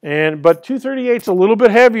 But 238 is a little bit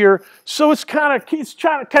heavier, so it's trying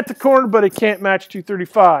to cut the corner, but it can't match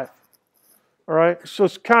 235. All right, so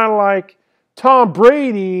it's kind of like Tom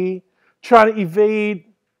Brady trying to evade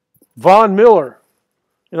Von Miller.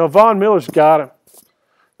 Von Miller's got him.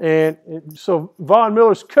 And so Von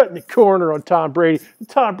Miller's cutting the corner on Tom Brady. And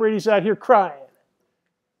Tom Brady's out here crying,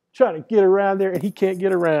 trying to get around there, and he can't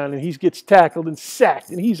get around, and he gets tackled and sacked,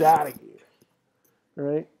 and he's out of here. All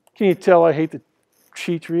right? Can you tell I hate the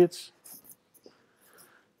Cheatriots?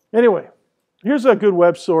 Anyway, here's a good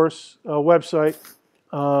website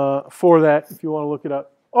for that if you want to look it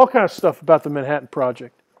up. All kinds of stuff about the Manhattan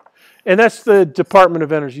Project. And that's the Department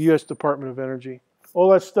of Energy, U.S. Department of Energy. All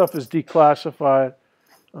that stuff is declassified,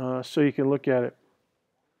 so you can look at it.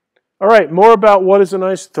 All right, more about what is an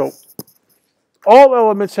isotope. All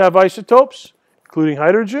elements have isotopes, including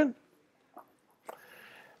hydrogen.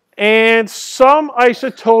 And some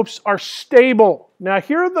isotopes are stable. Now,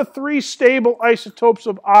 here are the 3 stable isotopes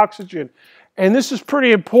of oxygen. And this is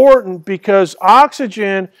pretty important because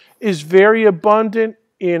oxygen is very abundant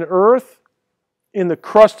in Earth, in the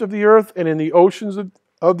crust of the Earth, and in the oceans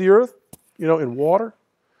of the Earth, in water.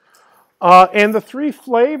 And the 3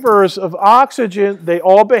 flavors of oxygen, they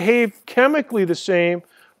all behave chemically the same,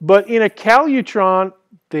 but in a calutron,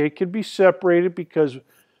 they can be separated because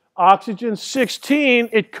oxygen 16,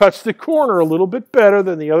 it cuts the corner a little bit better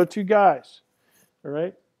than the other 2 guys. All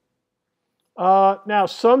right. Now,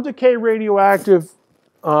 some decay radioactively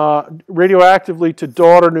to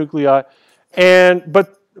daughter nuclei,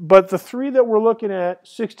 but the 3 that we're looking at,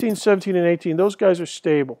 16, 17, and 18, those guys are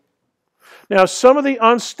stable. Now, some of the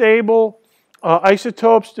unstable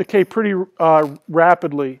isotopes decay pretty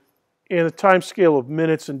rapidly in a time scale of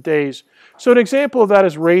minutes and days. So an example of that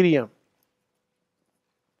is radium.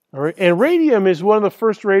 All right, and radium is one of the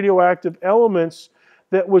first radioactive elements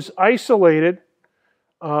that was isolated,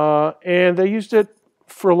 and they used it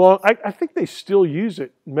for a long. I think they still use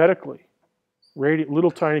it medically,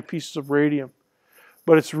 little tiny pieces of radium,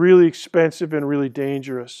 but it's really expensive and really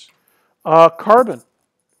dangerous. Carbon.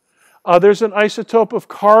 There's an isotope of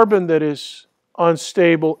carbon that is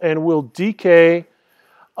unstable and will decay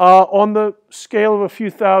on the scale of a few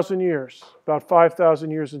thousand years, about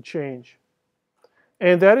 5,000 years and change.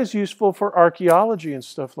 And that is useful for archaeology and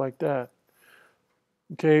stuff like that.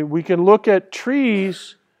 Okay, we can look at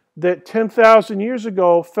trees that 10,000 years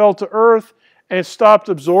ago fell to Earth and stopped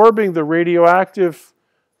absorbing the radioactive,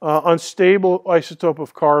 unstable isotope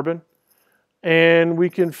of carbon. And we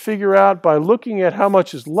can figure out, by looking at how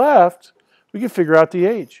much is left, we can figure out the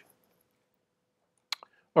age.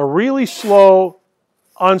 A really slow,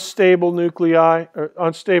 unstable nuclei, or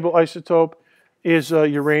unstable isotope is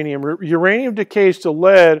uranium. Uranium decays to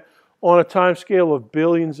lead on a time scale of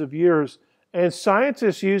billions of years. And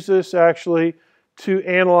scientists use this actually to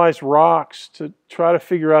analyze rocks, to try to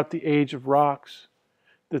figure out the age of rocks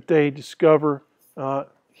that they discover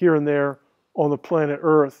here and there on the planet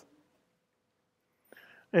Earth.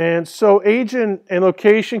 And so age and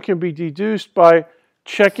location can be deduced by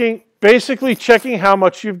basically checking how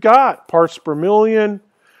much you've got, parts per million,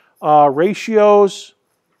 ratios.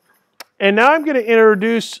 And now I'm going to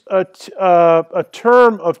introduce a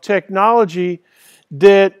term of technology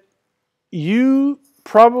that you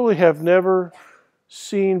probably have never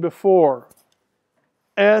seen before.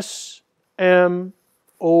 SMOW.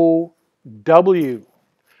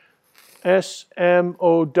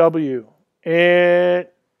 SMOW. And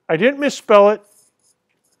I didn't misspell it.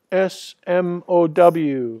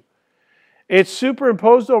 SMOW. It's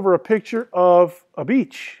superimposed over a picture of a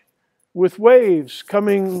beach with waves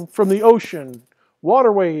coming from the ocean,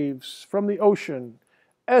 water waves from the ocean.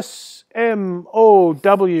 SMOW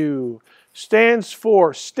stands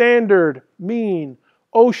for Standard Mean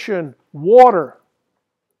Ocean Water.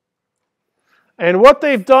 And what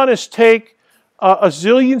they've done is take a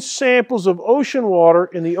zillion samples of ocean water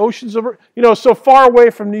in the oceans of, so far away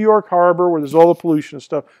from New York Harbor where there's all the pollution and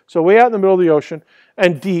stuff, so way out in the middle of the ocean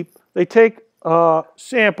and deep, they take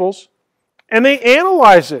samples and they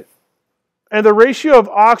analyze it. And the ratio of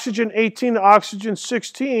oxygen 18 to oxygen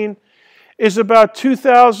 16 is about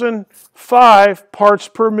 2,005 parts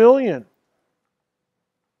per million.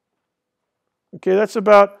 Okay, that's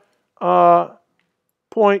about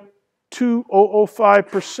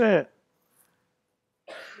 0.2005%.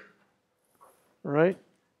 Right?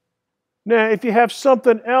 Now, if you have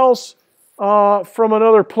something else from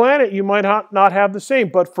another planet, you might not have the same.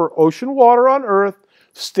 But for ocean water on Earth,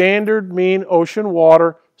 standard mean ocean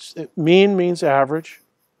water, mean means average,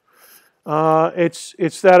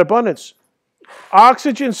 it's that abundance.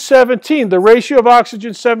 Oxygen 17, the ratio of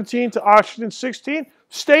oxygen 17 to oxygen 16,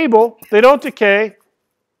 stable. They don't decay.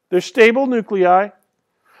 They're stable nuclei.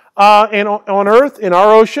 And on Earth, in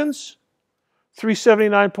our oceans,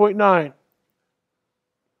 379.9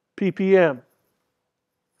 ppm.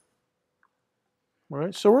 All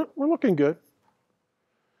right, so we're looking good.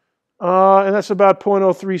 And that's about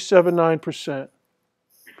 0.0379%.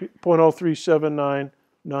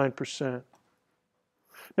 0.03799%.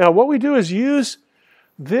 Now, what we do is use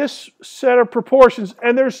this set of proportions,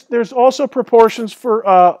 and there's also proportions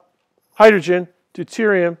for hydrogen,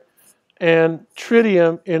 deuterium, and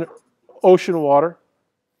tritium in ocean water.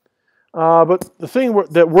 But the thing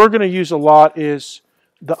that we're going to use a lot is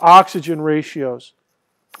the oxygen ratios.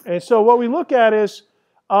 And so what we look at is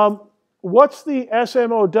what's the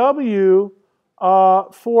SMOW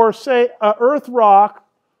for, say, Earth rock,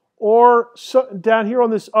 or down here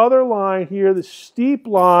on this other line here, this steep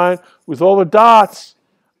line with all the dots,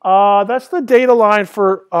 That's the data line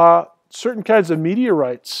for certain kinds of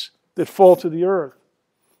meteorites that fall to the Earth.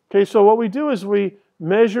 Okay, so what we do is we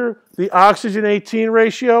measure the oxygen 18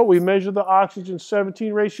 ratio, we measure the oxygen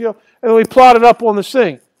 17 ratio, and then we plot it up on this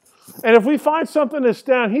thing. And if we find something that's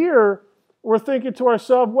down here, we're thinking to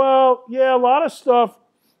ourselves, well, yeah, a lot of stuff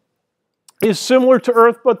is similar to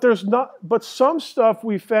Earth, but there's not. But some stuff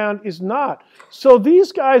we found is not. So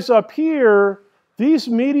these guys up here, these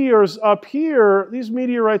meteors up here, these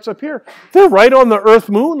meteorites up here, they're right on the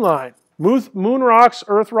Earth-Moon line. Moon rocks,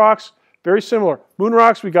 Earth rocks, very similar. Moon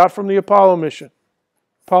rocks we got from the Apollo missions.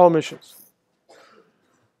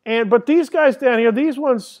 But these guys down here, these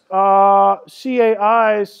ones,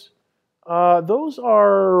 CAIs, those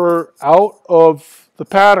are out of the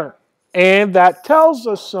pattern. And that tells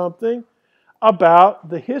us something about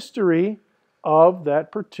the history of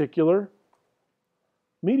that particular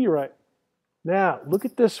meteorite. Now, look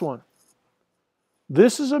at this one.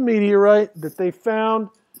 This is a meteorite that they found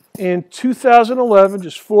in 2011,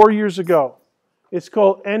 just 4 years ago. It's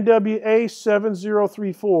called NWA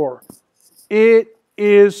 7034. It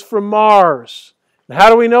is from Mars. And how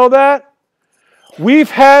do we know that?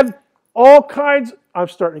 We've had all kinds. I'm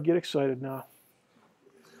starting to get excited now.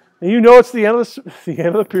 And you know it's the end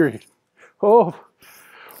of the period. Oh,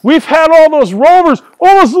 we've had all those rovers,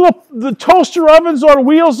 all those the toaster ovens on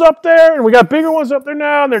wheels up there, and we got bigger ones up there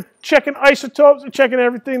now, and they're checking isotopes, they're checking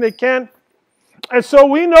everything they can. And so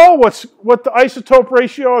we know what the isotope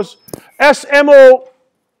ratio is. SMOM,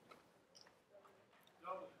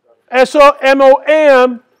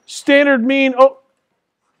 standard mean,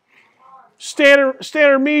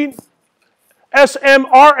 standard mean,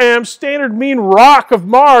 SMRM, standard mean rock of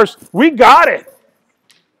Mars. We got it.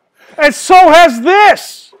 And so has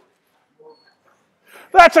this.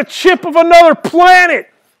 That's a chip of another planet.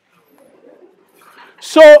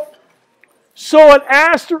 So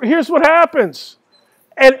here's what happens.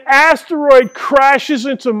 An asteroid crashes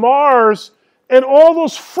into Mars, and all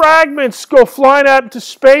those fragments go flying out into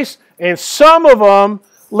space, and some of them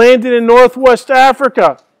landed in Northwest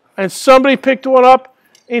Africa. And somebody picked one up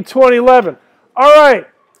in 2011. All right,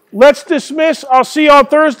 let's dismiss. I'll see you on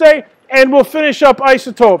Thursday, and we'll finish up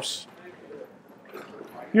isotopes.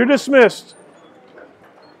 You're dismissed.